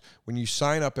box when you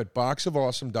sign up at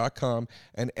boxofawesome.com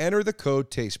and enter the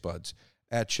code TasteBuds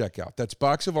at checkout. That's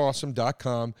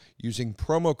boxofawesome.com using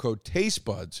promo code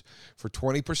TasteBuds for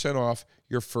 20% off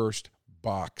your first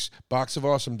box.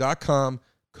 Boxofawesome.com,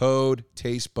 code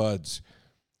TasteBuds.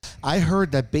 I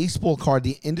heard that baseball card,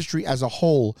 the industry as a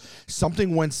whole,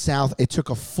 something went south. It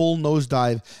took a full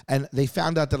nosedive, and they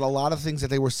found out that a lot of things that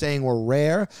they were saying were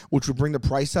rare, which would bring the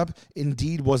price up,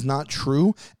 indeed was not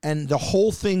true. And the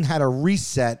whole thing had a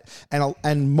reset,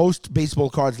 and most baseball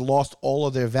cards lost all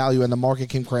of their value, and the market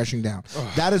came crashing down.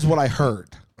 That is what I heard.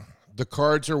 The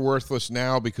cards are worthless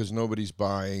now because nobody's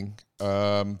buying.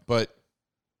 But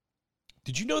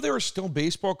did you know there are still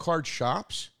baseball card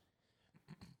shops?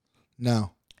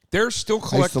 No. There's still love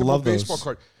collectible baseball those.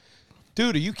 cards.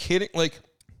 Dude, are you kidding? Like,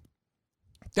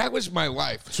 that was my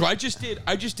life. So I just did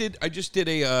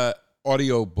a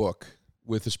audio book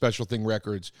with the Special Thing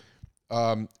Records.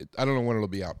 I don't know when it'll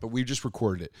be out, but we just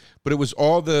recorded it. But it was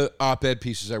all the op-ed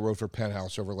pieces I wrote for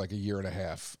Penthouse over like a year and a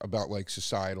half about like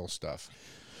societal stuff.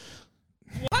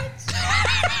 What?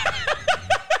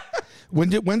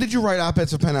 When did you write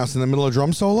op-eds for Penthouse? In the middle of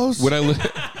drum solos? When I lived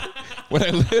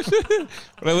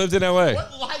in LA.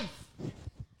 What life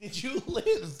did you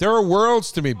live? There are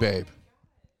worlds to me, babe.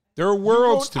 There are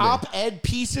worlds to me. Op-ed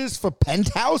pieces for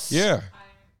Penthouse? Yeah.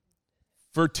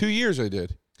 For 2 years I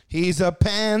did. He's a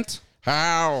pant.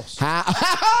 House.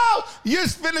 How? You're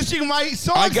finishing my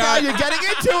song now. You're getting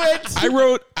into it.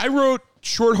 I wrote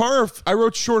short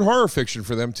horror fiction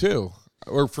for them too.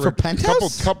 Or for a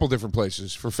Penthouse? couple different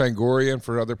places. For Fangoria and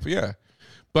for other, yeah.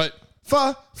 But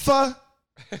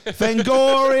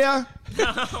Fangoria.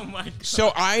 Oh my god.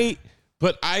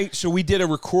 So we did a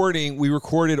recording. We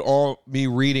recorded me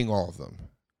reading all of them,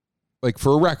 like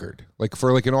for a record, like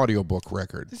for like an audiobook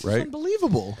record, This right? is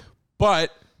unbelievable.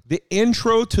 But the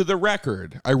intro to the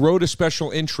record, I wrote a special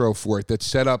intro for it that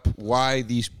set up why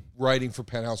these writing for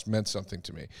Penthouse meant something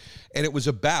to me, and it was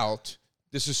about.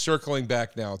 This is circling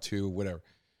back now to whatever.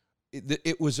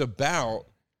 It was about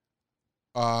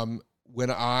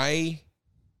when I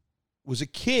was a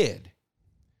kid,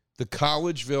 the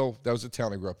Collegeville, that was the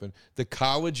town I grew up in, the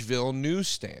Collegeville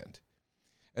newsstand.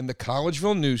 And the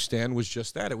Collegeville newsstand was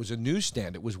just that. It was a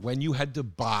newsstand. It was when you had to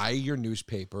buy your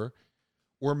newspaper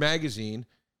or magazine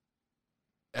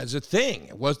as a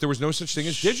thing. There was no such thing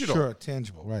as digital. Sure,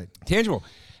 tangible, right. Tangible.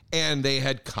 And they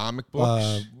had comic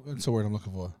books. What's the word I'm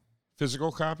looking for?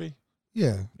 Physical copy?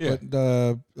 Yeah. Yeah.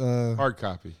 But, Hard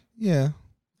copy. yeah.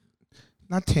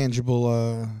 Not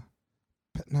tangible,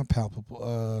 not palpable.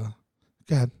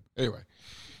 Go ahead. Anyway,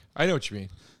 I know what you mean.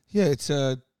 Yeah, it's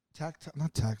tactile,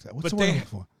 not tactile. What's But the word I'm they- looking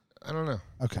for? I don't know.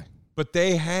 Okay. But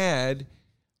they had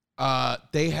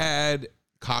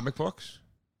comic books.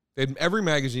 They had every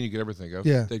magazine you could ever think of.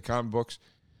 Yeah. They had comic books.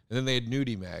 And then they had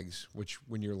nudie mags, which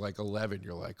when you're like 11,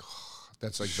 you're like, oh,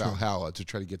 that's like Sure. Valhalla to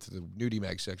try to get to the nudie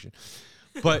mag section.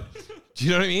 But do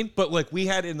you know what I mean? But like we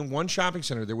had in the one shopping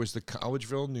center, there was the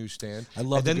Collegeville newsstand. I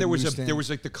love And then the there good was newsstand. there was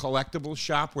like the collectible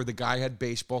shop where the guy had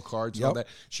baseball cards and all that.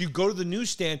 So you go to the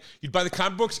newsstand, you'd buy the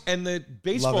comic books and the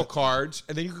baseball it. cards,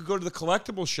 and then you could go to the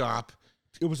collectible shop.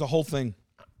 It was a whole thing.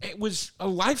 It was a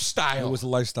lifestyle. It was a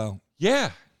lifestyle.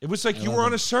 Yeah. It was like you were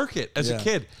on a circuit as a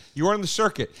kid. You were on the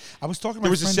circuit. I was talking. There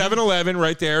was a 7-Eleven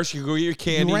right there, so you could go get your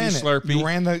candy, your Slurpee. You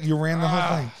ran the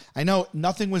whole thing. I know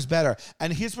nothing was better.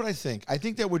 And here's what I think. I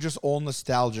think that we're just all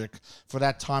nostalgic for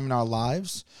that time in our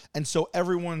lives, and so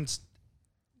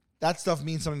that stuff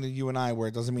means something to you and I, where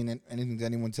it doesn't mean anything to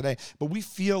anyone today. But we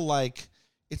feel like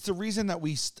it's the reason that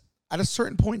we. At a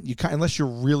certain point, unless you're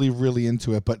really, really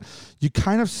into it, but you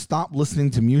kind of stop listening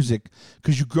to music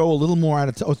because you grow a little more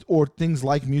out of or things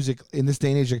like music in this day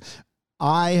and age. Like,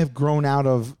 I've grown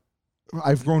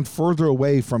further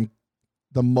away from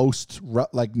the most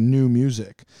new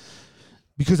music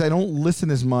because I don't listen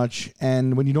as much.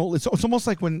 And when you don't, it's almost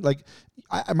like when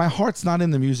my heart's not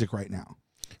in the music right now.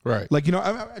 Right. Like,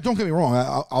 don't get me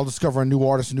wrong. I'll discover a new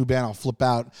artist, a new band, I'll flip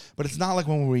out. But it's not like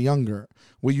when we were younger,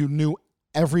 where you knew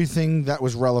everything that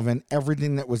was relevant,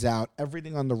 everything that was out,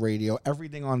 everything on the radio,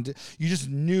 everything you just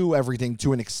knew everything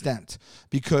to an extent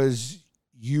because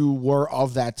you were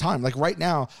of that time. Like right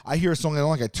now, I hear a song I don't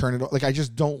like, I turn it off. Like I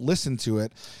just don't listen to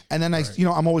it. And then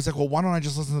I'm always like, well, why don't I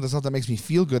just listen to the stuff that makes me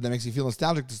feel good, that makes me feel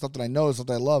nostalgic, the stuff that I know, the stuff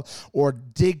that I love, or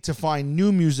dig to find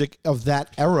new music of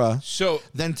that era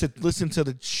than to listen to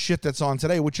the shit that's on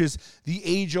today, which is the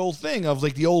age-old thing of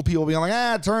like the old people being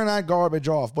like, turn that garbage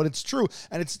off. But it's true.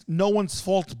 And it's no one's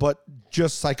fault but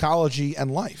just psychology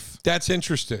and life. That's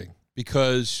interesting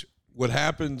because what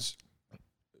happens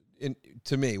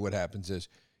to me, what happens is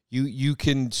you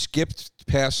can skip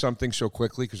past something so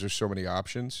quickly because there's so many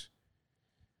options,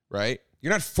 right?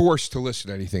 You're not forced to listen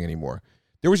to anything anymore.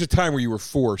 There was a time where you were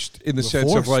forced in the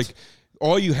sense of like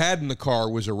all you had in the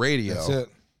car was a radio. That's it.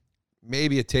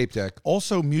 Maybe a tape deck.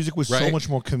 Also, music was so much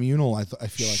more communal, I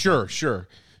feel like. Sure.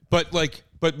 But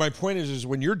my point is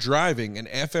when you're driving and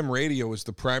FM radio is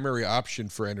the primary option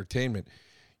for entertainment,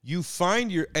 you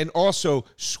find and also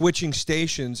switching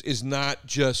stations is not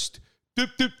just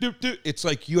doop, doop, doop, doop. It's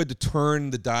like you had to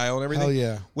turn the dial and everything. Hell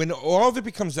yeah. When all of it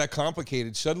becomes that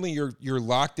complicated, suddenly you're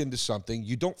locked into something.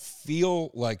 You don't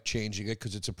feel like changing it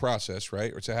because it's a process,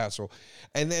 right? Or it's a hassle.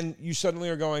 And then you suddenly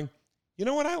are going, you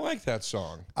know what? I like that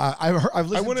song. I've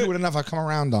listened to it enough. I come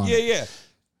around on it. Yeah.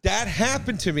 That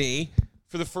happened to me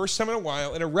for the first time in a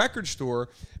while in a record store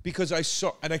because I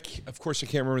saw, and of course I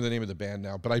can't remember the name of the band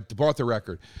now, but I bought the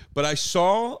record. But I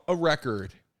saw a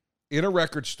record in a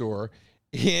record store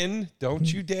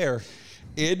don't you dare,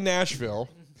 in Nashville.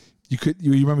 You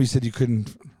remember you said you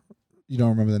couldn't, you don't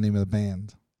remember the name of the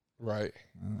band. Right.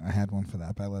 I had one for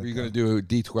that, but I let it go. Are you going to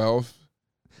do D12,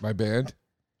 my band?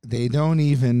 They don't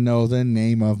even know the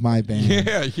name of my band.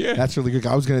 Yeah. That's really good.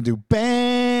 I was going to do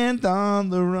Band on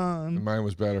the Run. Mine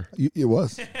was better. It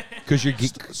was. Because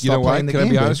you know why? Can I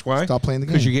be honest why? Stop playing the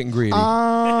game. Because you're getting greedy.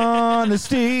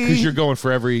 Honesty. Because you're going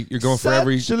for every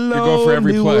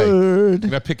play. Word.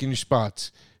 You're not picking your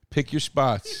spots. Pick your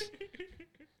spots.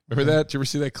 Remember that? Did you ever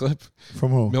see that clip? From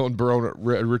who? Milton Berle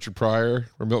and Richard Pryor,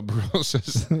 where Milton Berle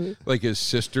says like his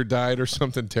sister died or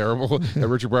something terrible, and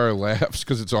Richard Pryor laughs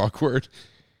because it's awkward.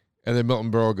 And then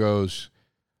Milton Berle goes,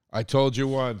 I told you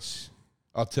once,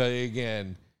 I'll tell you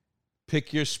again,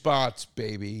 pick your spots,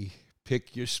 baby.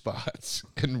 Pick your spots.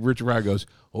 And Richard Pryor goes,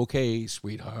 okay,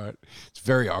 sweetheart. It's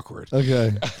very awkward.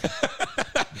 Okay.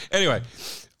 Anyway,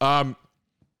 that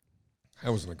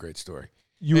wasn't a great story.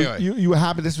 You were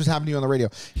happy this was happening to you on the radio.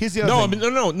 Here's the other thing.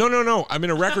 No. I'm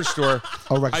in a record store.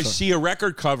 I store. see a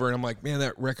record cover, and I'm like, man,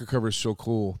 that record cover is so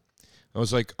cool. I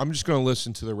was like, I'm just going to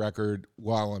listen to the record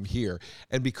while I'm here.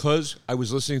 And because I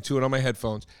was listening to it on my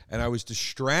headphones, and I was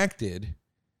distracted,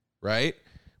 right,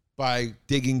 by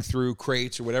digging through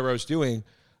crates or whatever I was doing,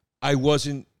 I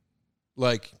wasn't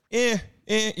like, you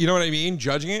know what I mean,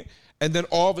 judging it. And then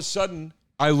all of a sudden,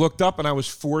 I looked up, and I was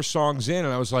 4 songs in,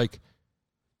 and I was like,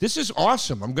 this is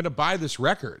awesome. I'm going to buy this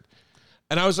record.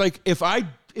 And I was like, if I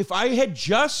had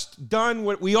just done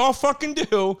what we all fucking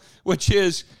do, which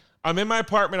is I'm in my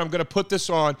apartment, I'm going to put this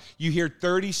on. You hear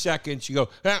 30 seconds. You go,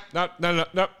 no.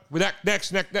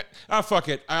 Next. Fuck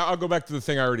it. I'll go back to the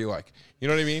thing I already like. You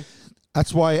know what I mean?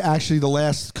 That's why actually the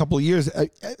last couple of years,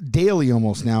 daily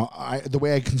almost now, the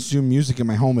way I consume music in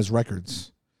my home is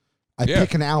records. I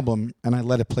pick an album and I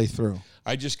let it play through.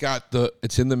 I just got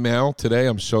it's in the mail today.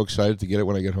 I'm so excited to get it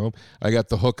when I get home. I got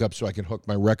the hookup so I can hook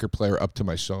my record player up to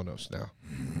my Sonos now.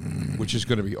 which is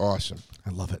going to be awesome. I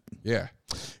love it. Yeah.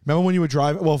 Remember when you were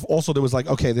driving? Well, also there was like,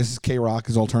 okay, this is K-Rock,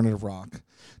 is alternative rock.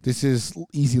 This is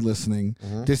easy listening.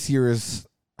 This here is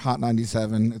Hot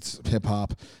 97. It's hip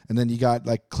hop, and then you got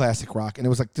like classic rock, and it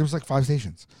was like there was like 5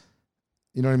 stations.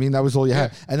 You know what I mean? That was all you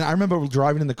had. And I remember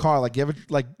driving in the car. Like you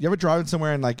ever driving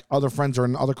somewhere and like other friends are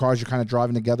in other cars. You're kind of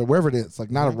driving together, wherever it is.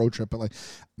 Like not a road trip, but like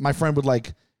my friend would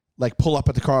like pull up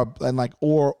at the car and like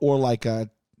or like I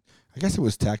guess it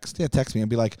was text. Yeah, text me and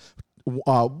be like,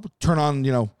 turn on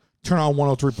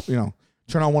 103.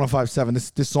 Turn on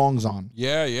 105.7. This song's on.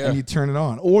 Yeah, yeah. And you turn it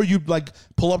on, or you like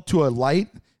pull up to a light.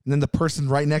 And then the person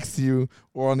right next to you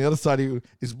or on the other side of you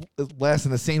is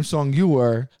blasting the same song you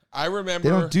were. I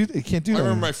remember they can't do that. I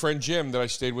remember my friend Jim that I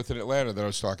stayed with in Atlanta that I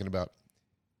was talking about.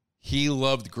 He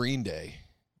loved Green Day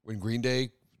when Green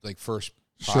Day like first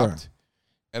popped. Sure.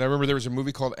 And I remember there was a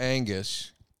movie called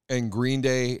Angus, and Green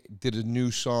Day did a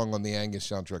new song on the Angus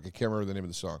soundtrack. I can't remember the name of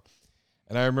the song.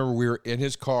 And I remember we were in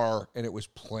his car and it was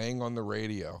playing on the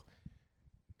radio.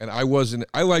 And I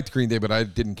liked Green Day, but I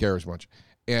didn't care as much.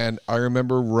 And I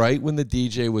remember right when the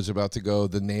DJ was about to go,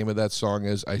 the name of that song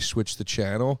is I Switched the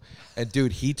Channel. And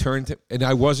dude, he turned to, and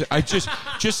I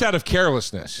just out of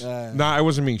carelessness. I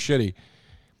wasn't being shitty.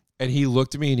 And he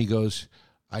looked at me and he goes,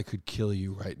 I could kill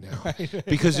you right now.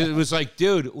 Because it was like,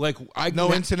 dude, like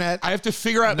internet. I have to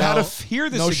figure out how to hear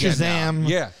this again. Shazam. Now.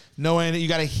 Yeah. No, and you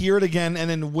got to hear it again and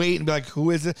then wait and be like, who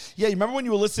is it? Yeah, you remember when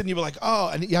you were listening, you were like, oh,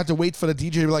 and you had to wait for the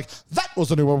DJ to be like, that was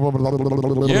the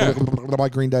new by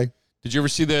Green Day. Did you ever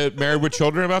see the Married with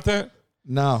Children about that?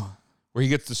 No. Where he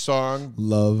gets the song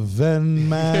Love and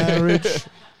Marriage.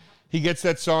 He gets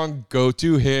that song Go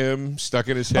to Him stuck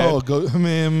in his head. Oh, go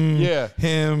him. Yeah.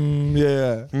 Him.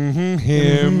 Yeah. Mm-hmm,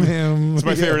 him. Him. It's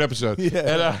my favorite episode.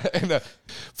 Yeah. And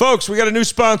folks, we got a new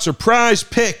sponsor, Prize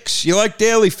Picks. You like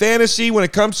daily fantasy when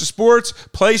it comes to sports,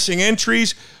 placing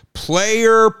entries,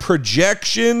 player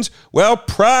projections? Well,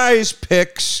 Prize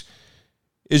Picks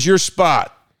is your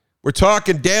spot. We're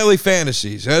talking daily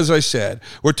fantasies, as I said.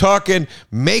 We're talking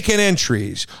making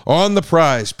entries on the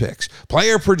Prize Picks,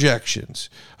 player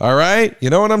projections. All right? You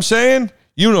know what I'm saying?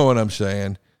 You know what I'm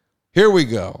saying. Here we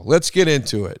go. Let's get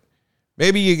into it.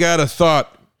 Maybe you got a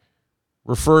thought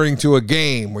referring to a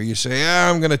game where you say,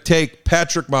 I'm going to take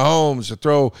Patrick Mahomes to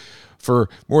throw for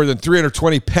more than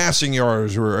 320 passing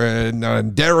yards,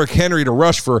 and Derrick Henry to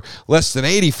rush for less than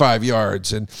 85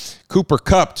 yards, and Cooper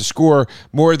Kupp to score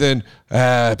more than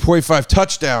 0.5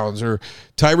 touchdowns, or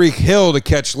Tyreek Hill to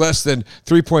catch less than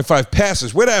 3.5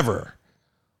 passes, whatever.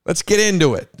 Let's get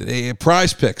into it. The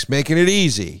Prize Picks, making it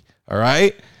easy, all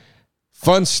right?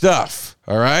 Fun stuff,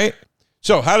 all right?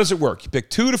 So how does it work? You pick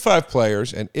 2 to 5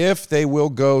 players, and if they will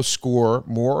go score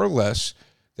more or less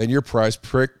than your Prize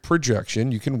Pick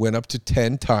projection, you can win up to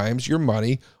 10 times your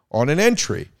money on an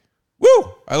entry.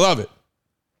 Woo! I love it.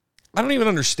 I don't even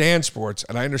understand sports,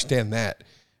 and I understand that.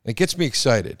 And it gets me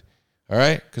excited, all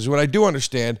right? Because what I do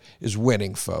understand is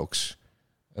winning, folks.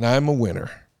 And I'm a winner.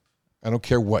 I don't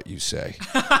care what you say.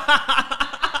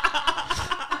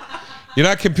 You're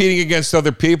not competing against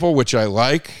other people, which I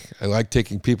like. I like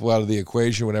taking people out of the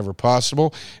equation whenever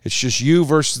possible. It's just you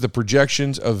versus the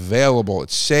projections available.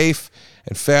 It's safe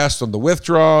and fast on the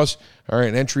withdrawals. All right,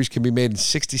 and entries can be made in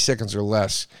 60 seconds or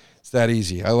less. It's that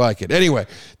easy. I like it. Anyway,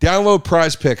 download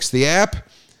Prize Picks, the app,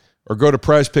 or go to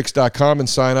prizepicks.com and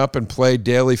sign up and play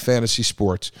daily fantasy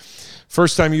sports.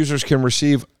 First-time users can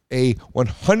receive a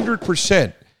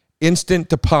 100% instant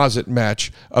deposit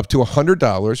match up to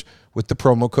 $100 with the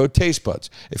promo code TasteBuds.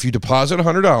 If you deposit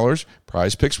 $100,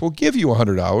 Prize Picks will give you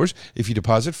 $100. If you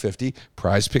deposit $50,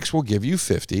 Prize Picks will give you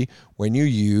 $50 when you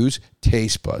use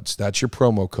TasteBuds. That's your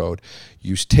promo code.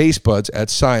 Use TasteBuds at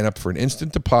sign up for an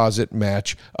instant deposit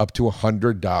match up to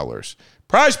 $100.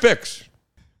 Prize Picks.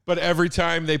 But every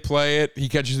time they play it, he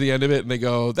catches the end of it, and they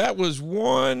go, that was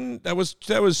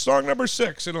song number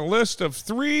 6 in a list of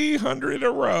 300 in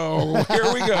a row.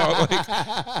 Here we go.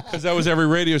 Because that was every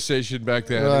radio station back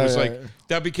then. Right, it was like,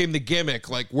 that became the gimmick.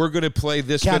 Like, we're going to play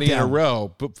this many in a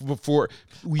row. But before,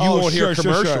 you won't hear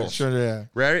commercials. Sure, yeah.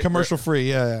 Right? Commercial free,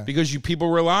 yeah. Because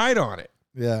people relied on it.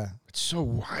 Yeah. It's so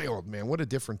wild, man. What a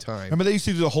different time. Remember they used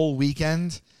to do the whole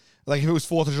weekend? Like if it was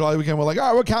 4th of July weekend, we're like, all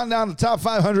right, we're counting down the top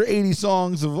 580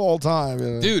 songs of all time. You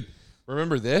know? Dude,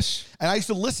 remember this? And I used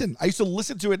to listen. I used to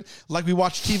listen to it like we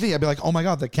watched TV. I'd be like, oh my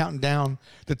God, they're counting down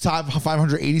the top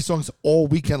 580 songs all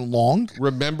weekend long.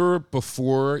 Remember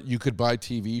before you could buy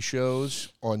TV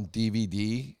shows on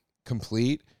DVD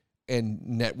complete and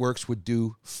networks would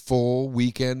do full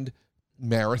weekend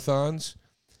marathons?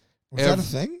 Was that a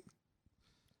thing?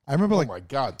 I remember, oh my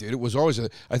God, dude! It was always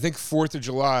I think 4th of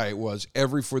July was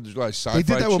every 4th of July. Sci-Fi They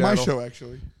did that with my channel. show,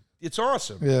 actually. it's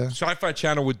awesome. Yeah. Sci-Fi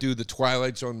Channel would do the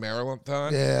Twilight Zone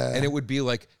marathon. Yeah. And it would be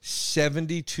like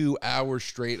 72 hours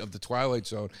straight of the Twilight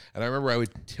Zone. And I remember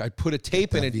I'd put a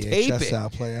tape in and tape it.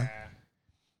 out player.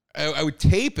 I would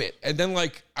tape it. And then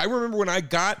like I remember when I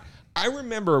got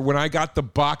the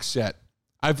box set.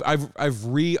 I've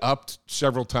re-upped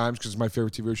several times because it's my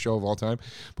favorite TV show of all time.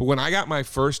 But when I got my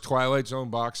first Twilight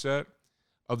Zone box set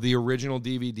of the original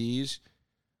DVDs,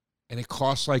 and it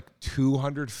cost like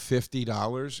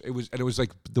 $250. It was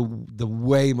like the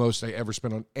way most I ever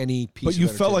spent on any piece. But you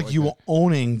of felt like entertainment you that. were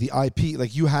owning the IP,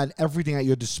 like you had everything at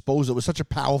your disposal. It was such a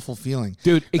powerful feeling,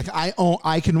 Dude, Like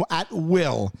I can at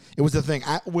will. It was the thing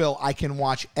at will. I can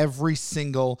watch every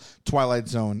single Twilight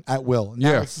Zone at will.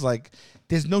 Now Yeah. it's like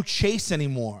there's no chase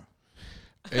anymore.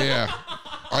 Yeah,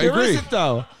 I There agree. isn't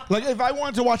though. Like if I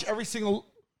wanted to watch every single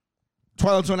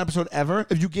Twilight Zone episode ever,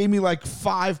 if you gave me like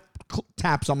 5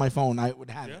 taps on my phone, I would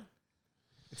have it.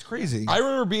 It's crazy. I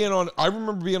remember being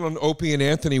on Opie and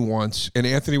Anthony once, and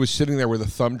Anthony was sitting there with a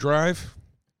thumb drive,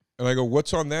 and I go,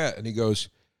 "What's on that?" And he goes,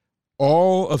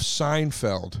 "All of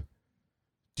Seinfeld.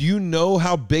 Do you know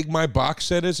how big my box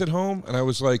set is at home?" And I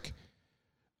was like,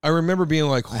 I remember being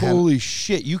like, "Holy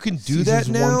shit, you can do that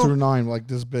Seasons now?" 1 through 9, like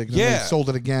this big. And Yeah. they sold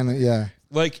it again. Yeah.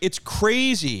 Like it's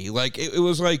crazy. Like it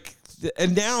was like,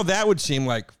 and now that would seem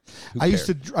like. I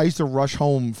used to rush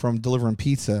home from delivering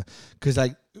pizza because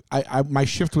I my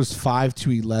shift was 5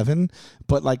 to 11,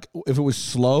 but like if it was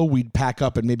slow, we'd pack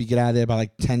up and maybe get out of there by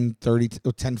like 10:30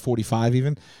 or 10:45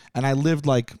 even, and I lived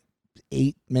like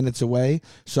 8 minutes away,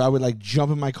 so I would like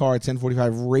jump in my car at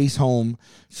 10:45, race home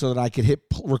so that I could hit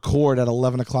record at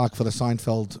 11 o'clock for the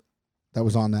Seinfeld that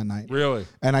was on that night. Really?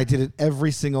 And I did it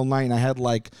every single night, and I had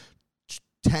like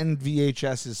 10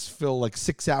 VHSs fill like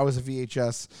 6 hours of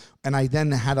VHS, and I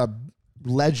then had a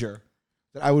ledger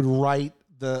that I would write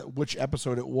which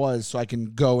episode it was so I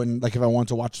can go and like if I want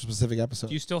to watch a specific episode.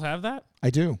 Do you still have that? I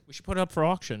do. We should put it up for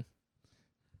auction.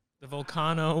 The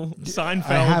Volcano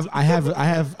Seinfeld. I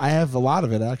have a lot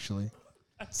of it actually.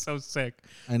 That's so sick.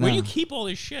 I know. Where do you keep all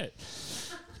this shit?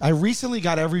 I recently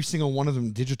got every single one of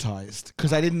them digitized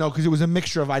because I didn't know, because it was a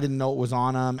mixture of I didn't know it was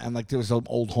on them, and like there was some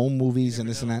old home movies and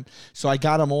this and that. So I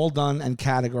got them all done and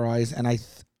categorized, and I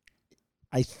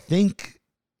think,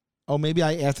 oh, maybe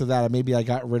after that I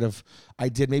got rid of,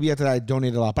 maybe after that I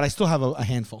donated a lot, but I still have a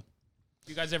handful.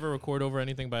 Do you guys ever record over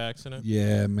anything by accident?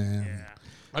 Yeah, man.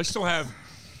 I still have,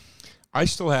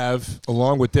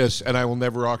 along with this, and I will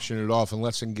never auction it off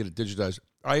unless I can get it digitized.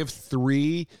 I have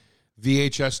 3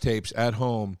 VHS tapes at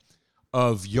home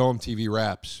of Yo MTV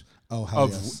Raps. Oh, hell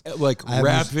Of yes. like I have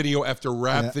rap music- video after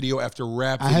rap Yeah. video after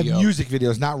rap I have video. music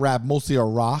videos, not rap, mostly a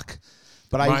rock,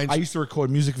 but I used to record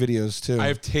music videos too. I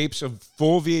have tapes of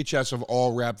full VHS of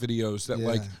all rap videos that Yeah.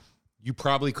 like you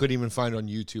probably couldn't even find on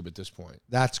YouTube at this point.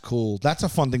 That's cool. That's a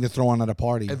fun thing to throw on at a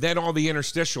party. And then all the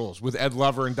interstitials with Ed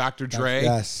Lover and Dr. Dre.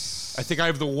 Yes. I think I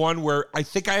have the one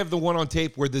on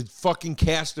tape where the fucking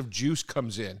cast of Juice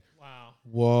comes in. Wow.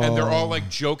 Whoa. And they're all like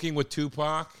joking with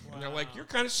Tupac. And they're like, "You're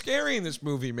kind of scary in this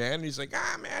movie, man." And he's like,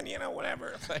 man,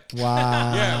 whatever. Like,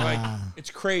 Wow. yeah, like it's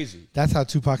crazy. That's how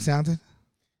Tupac sounded?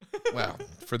 Wow.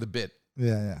 For the bit.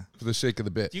 Yeah. For the sake of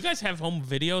the bit. Do you guys have home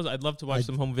videos? I'd love to watch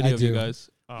some home video of do. you guys.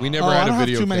 We never I had don't a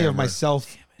video have too many of camera.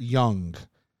 myself young.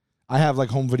 I have like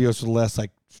home videos for the last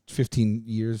like 15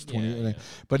 years, 20 Yeah, years.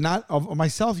 But not of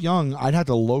myself young. I'd have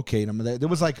to locate them. There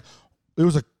was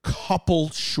a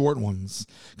couple short ones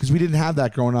because we didn't have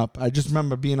that growing up. I just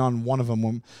remember being on one of them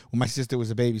when my sister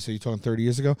was a baby. So you're talking 30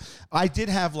 years ago. I did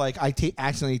have like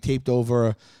accidentally taped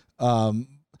over.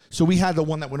 So we had the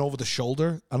one that went over the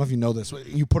shoulder. I don't know if you know this.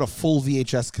 You put a full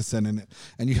VHS cassette in it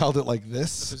and you held it like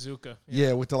this. Bazooka.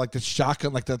 Yeah, with the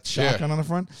shotgun, on the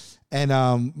front.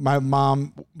 And my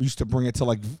mom used to bring it to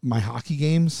like my hockey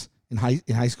games in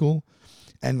high school,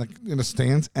 and like in the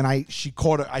stands. And I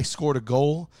scored a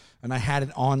goal, and I had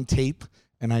it on tape,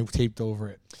 and I taped over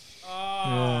it.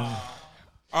 Yeah.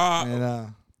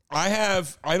 And,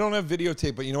 I don't have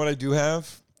videotape, but you know what I do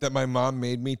have that my mom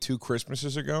made me 2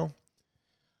 Christmases ago?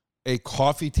 A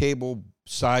coffee table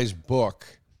size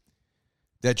book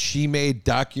that she made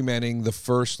documenting the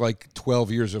first like 12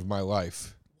 years of my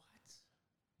life.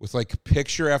 With like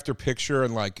picture after picture,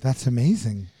 and like that's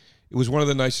amazing. it was one of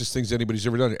the nicest things anybody's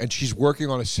ever done. And she's working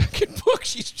on a second book.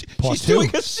 She's Part 2.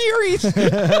 doing a series.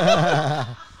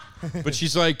 But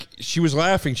she was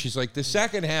laughing. She's like, the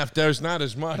second half does not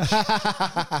as much.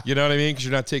 You know what I mean? Because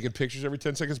you're not taking pictures every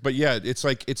 10 seconds. But yeah, it's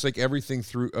like everything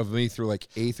through like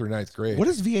 8th or 9th grade. What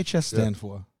does VHS stand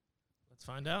for? Let's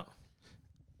find out.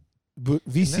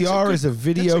 VCR is a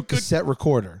video cassette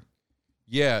recorder.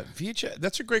 Yeah, VHS.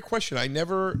 That's a great question. I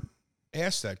never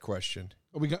asked that question.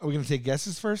 Are we going to take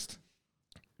guesses first?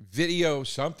 Video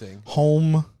something.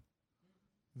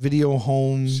 Video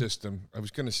home. System. I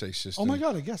was going to say system. Oh, my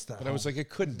God, I guessed that. But I was like, it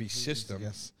couldn't be system.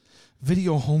 Yes.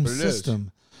 Video home But it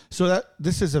system. So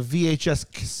this is a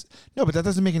VHS. No, but that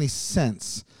doesn't make any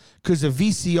sense because a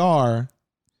VCR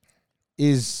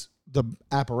is the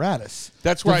apparatus.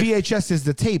 That's the why VHS is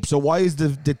the tape. So why is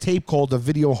the tape called a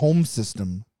video home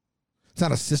system? It's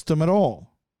not a system at all.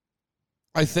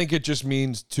 I think it just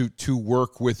means to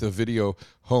work with a video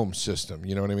home system.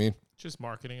 You know what I mean? Just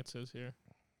marketing, it says here.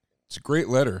 It's a great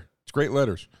letter. It's great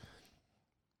letters.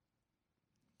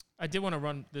 I did want to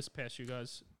run this past you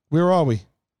guys. Where are we?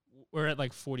 We're at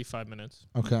like 45 minutes.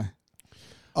 Okay.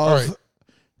 All right.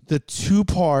 The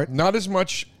 2-part, Not as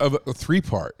much of a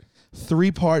 3-part.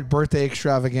 3-part birthday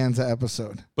extravaganza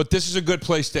episode. But this is a good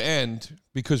place to end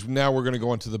because now we're going to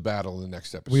go into the battle in the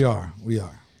next episode. We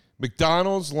are.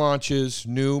 McDonald's launches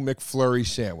new McFlurry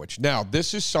sandwich. Now,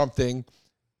 this is something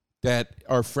that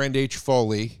our friend H.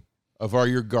 Foley of Are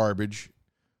Your Garbage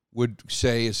would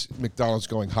say is McDonald's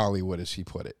going Hollywood, as he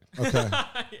put it. Okay.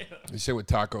 He said with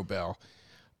Taco Bell.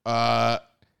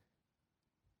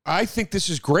 I think this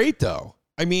is great, though.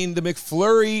 I mean, the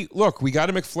McFlurry, look, we got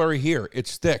a McFlurry here.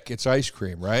 It's thick. It's ice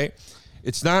cream, right?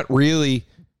 It's not really,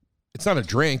 it's not a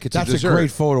drink. It's That's a dessert. a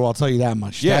great photo. I'll tell you that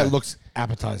much. Yeah. That looks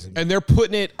appetizing. And they're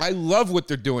putting it, I love what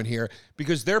they're doing here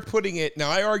because they're putting it, now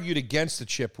I argued against the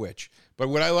Chipwich, but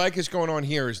what I like is going on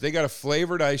here is they got a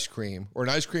flavored ice cream or an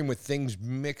ice cream with things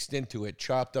mixed into it,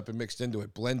 chopped up and mixed into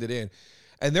it, blended in.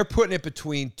 And they're putting it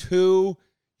between two,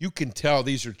 you can tell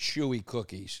these are chewy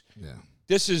cookies. Yeah.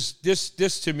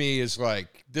 This to me is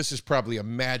like, this is probably a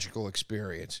magical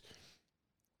experience.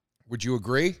 Would you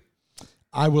agree?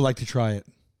 I would like to try it.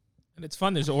 And it's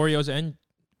fun. There's Oreos and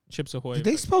Chips Ahoy. Did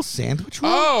they spell sandwich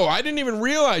wrong? Oh, I didn't even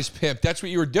realize, Pimp. That's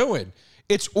what you were doing.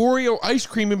 It's Oreo ice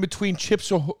cream in between Chips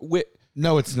Ahoy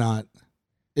No, it's not.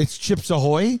 It's Chips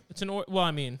Ahoy? It's an well,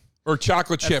 I mean, or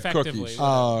chocolate chip Effectively. cookies. Oh,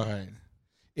 all right.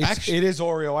 Actually- It is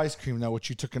Oreo ice cream, though, which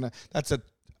you took in that's a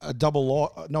double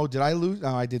loss. No, did I lose?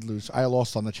 No, I did lose. I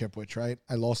lost on the Chipwich, right?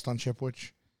 I lost on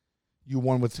Chipwich. You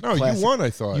won with No, classic, you won,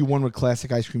 I thought. You won with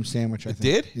classic ice cream sandwich, I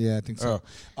think. did? Yeah, I think so.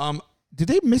 Did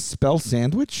they misspell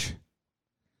sandwich?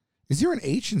 Is there an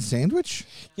H in sandwich?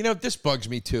 You know, this bugs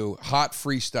me too. Hot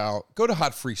Freestyle. Go to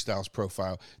Hot Freestyle's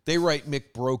profile. They write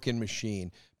McBroken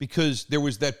Machine because there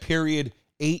was that period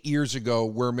 8 years ago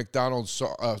where McDonald's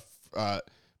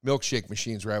milkshake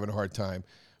machines were having a hard time.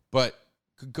 But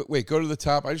wait, go to the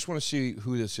top. I just want to see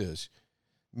who this is.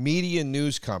 Media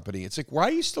News Company. It's like, why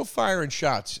are you still firing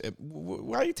shots?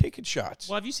 Why are you taking shots?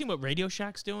 well, have you seen what Radio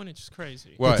Shack's doing? It's just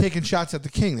crazy. What? They're taking shots at the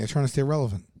king. They're trying to stay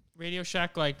relevant. Radio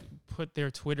Shack like put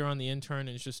their Twitter on the intern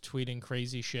and is just tweeting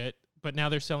crazy shit. But now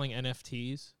they're selling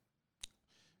NFTs.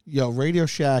 Yo, Radio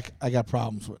Shack, I got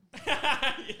problems with.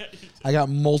 I got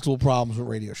multiple problems with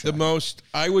Radio Shack. The most,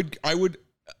 I would,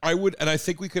 and I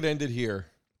think we could end it here.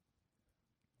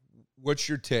 What's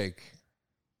your take?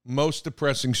 Most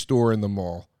depressing store in the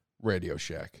mall, Radio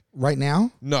Shack. Right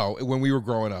now? No, when we were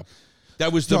growing up,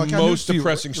 that was the No, I got news most for you.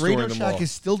 depressing store Radio in the Shack mall.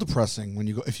 is still depressing when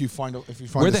you go. If you find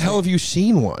Where a the hell have you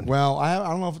seen one? Well, I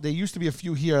don't know if there used to be a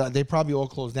few here. They probably all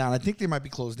closed down. I think they might be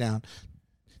closed down.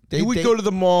 You would go to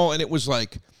the mall and it was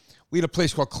like, we had a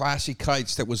place called Classy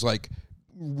Kites that was like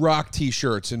rock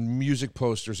T-shirts and music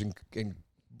posters and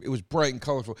it was bright and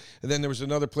colorful. And then there was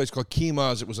another place called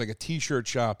Kima's. It was like a T-shirt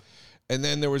shop. And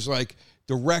then there was like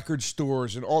the record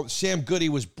stores and all. Sam Goody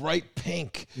was bright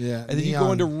pink. Yeah, And then you go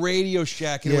neon. into Radio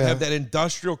Shack and it would Yeah. have that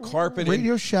industrial carpet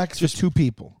Radio and Shack's for two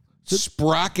people.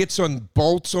 sprockets on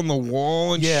bolts on the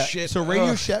wall and Yeah. shit. So Ugh.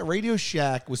 Radio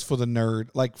Shack was for the nerd.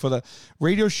 Like for the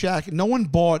Radio Shack, no one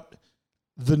bought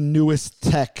the newest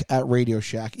tech at Radio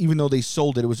Shack. Even though they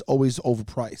sold it, it was always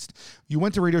overpriced. You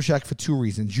went to Radio Shack for two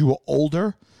reasons. You were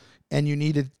older and you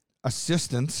needed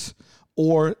assistance,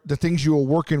 or the things you were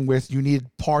working with, you needed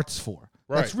parts for.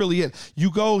 That's Right. really it. You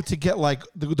go to get like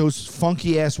those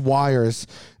funky ass wires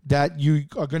that you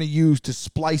are going to use to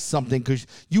splice something because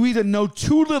you either know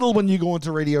too little when you go into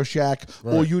Radio Shack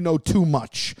or Right. you know too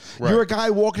much. Right. You're a guy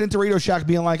walking into Radio Shack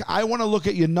being like, I want to look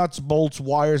at your nuts, bolts,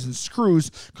 wires, and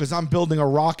screws because I'm building a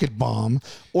rocket bomb.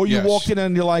 Or you Yes. walk in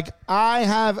and you're like, I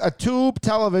have a tube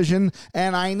television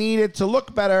and I need it to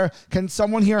look better. Can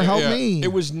someone here help Yeah. me?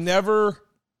 It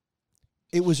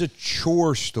was a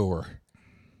chore store.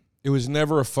 It was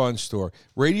never a fun store.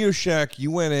 Radio Shack, you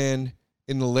went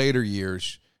in the later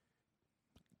years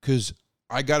because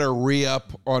I got to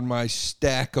re-up on my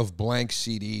stack of blank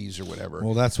CDs or whatever.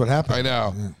 Well, that's what happened. I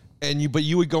know. Yeah. But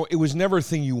you would go, it was never a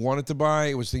thing you wanted to buy.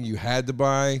 It was a thing you had to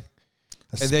buy. A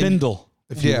And then- spindle,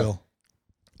 if you Yeah. will.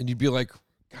 And you'd be like,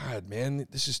 God, man,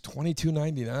 this is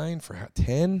 $22.99 for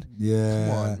 10. Yeah.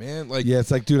 Come on, man. Like, Yeah,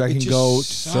 it's like, dude, I it can just go to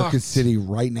sucked. Circuit City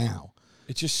right now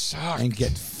It just sucked. and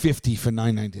get 50 for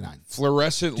 $9.99.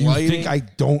 Fluorescent Do you lighting. think I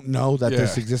don't know that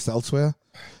this Yeah. exists elsewhere?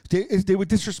 They were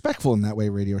disrespectful in that way,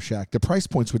 Radio Shack. The price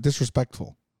points were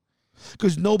disrespectful.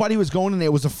 Because nobody was going in there.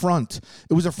 It was a front.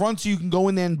 It was a front so you can go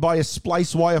in there and buy a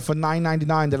splice wire for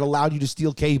 $9.99 that allowed you to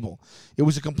steal cable. It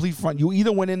was a complete front. You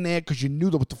either went in there because you knew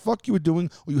what the fuck you were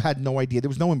doing or you had no idea. There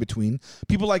was no in between.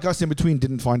 People like us in between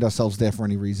didn't find ourselves there for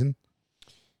any reason.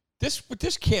 But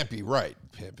this can't be right,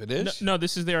 Pimp. It is? No,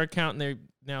 this is their account, and they're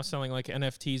now selling like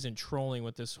NFTs and trolling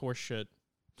with this horse shit.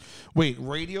 Wait,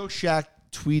 Radio Shack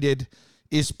tweeted,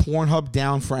 "Is Pornhub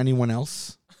down for anyone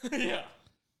else?" Yeah.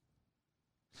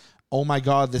 Oh my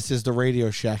God, this is the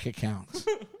Radio Shack account.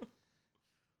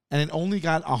 And it only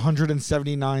got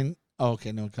 179. Oh,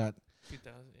 okay, no, it got.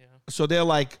 2000, yeah. So they're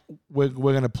like, we're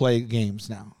going to play games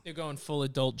now. They're going full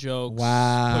adult jokes.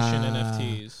 Wow. Pushing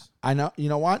NFTs. I know. You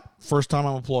know what? First time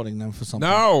I'm applauding them for something.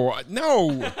 No.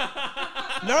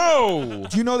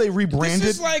 Do you know they rebranded?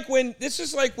 This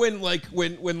is like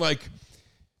when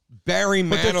Barry Manilow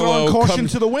But they're throwing caution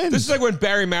to the wind. This is like when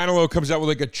Barry Manilow comes out with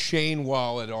like a chain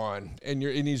wallet on, and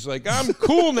he's like, "I'm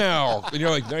cool now," and you're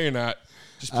like, "No, you're not.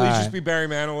 Just please, just be Barry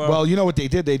Manilow." Well, you know what they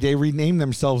did? They renamed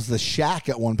themselves the Shack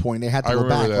at one point. They had to I go back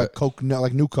remember that. like Coke,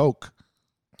 like New Coke.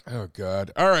 Oh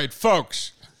God! All right,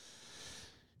 folks.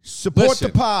 Support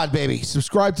Listen. the pod, baby.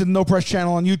 Subscribe to the No Press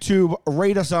channel on YouTube.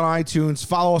 Rate us on iTunes.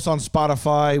 Follow us on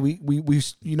Spotify.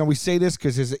 We say this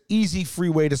because there's an easy, free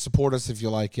way to support us if you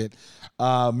like it.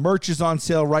 Merch is on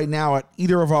sale right now at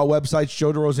either of our websites,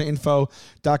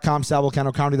 joederosainfo.com,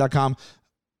 salvolcanocomedy.com.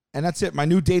 And that's it. My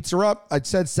new dates are up. I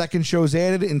said second show's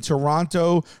added in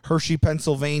Toronto, Hershey,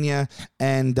 Pennsylvania,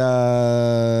 and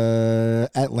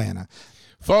Atlanta.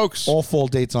 Folks, All full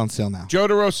dates on sale now. Joe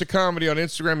DeRosa Comedy on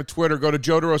Instagram and Twitter. Go to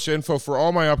Joe DeRosa Info for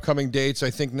all my upcoming dates.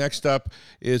 I think next up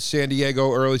is San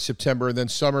Diego, early September, and then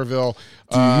Somerville.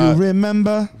 Do you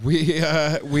remember? We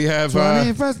have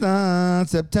 21st of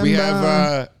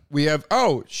September. we have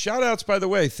shout outs, by the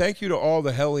way. Thank you to all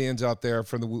the Hellions out there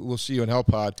from the We'll See You in Hell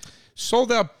Pod.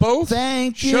 Sold out both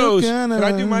Thank you, shows. Gunnar.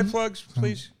 Can I do my plugs,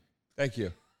 please? Thank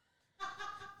you.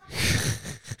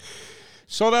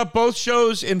 Sold out both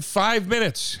shows in 5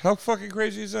 minutes. How fucking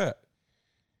crazy is that?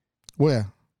 Where?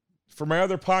 For my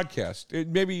other podcast.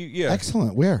 Yeah.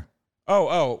 Excellent. Where?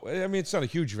 Oh, I mean, it's not a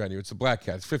huge venue. It's the Black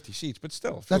Cat. It's 50 seats, but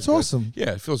still. it feels That's good. awesome.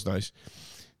 Yeah, it feels nice.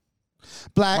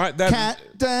 Black Cat.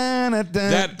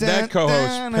 That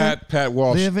co-host, Pat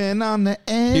Walsh, Living on the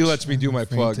edge. he lets me do my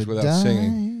afraid plugs to without die.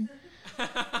 singing.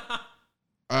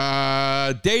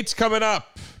 Dates coming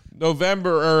up.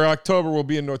 November or October, we'll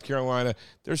be in North Carolina.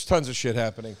 There's tons of shit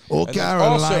happening. Oh, And then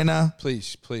also- Carolina.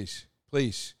 please.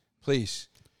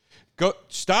 Go.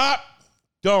 Stop.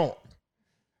 Don't.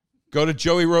 Go to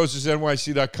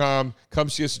joeyrosesnyc.com. Come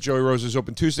see us at Joey Roses.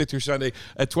 Open Tuesday through Sunday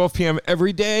at 12 p.m.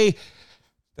 every day.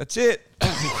 That's it.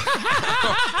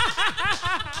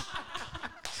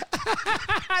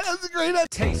 That was a great idea.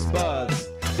 Taste buds,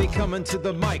 they coming to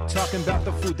the mic, talking about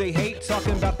the food they hate,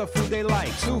 talking about the food they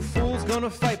like. Two fools gonna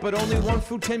fight, but only one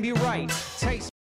food can be right. Taste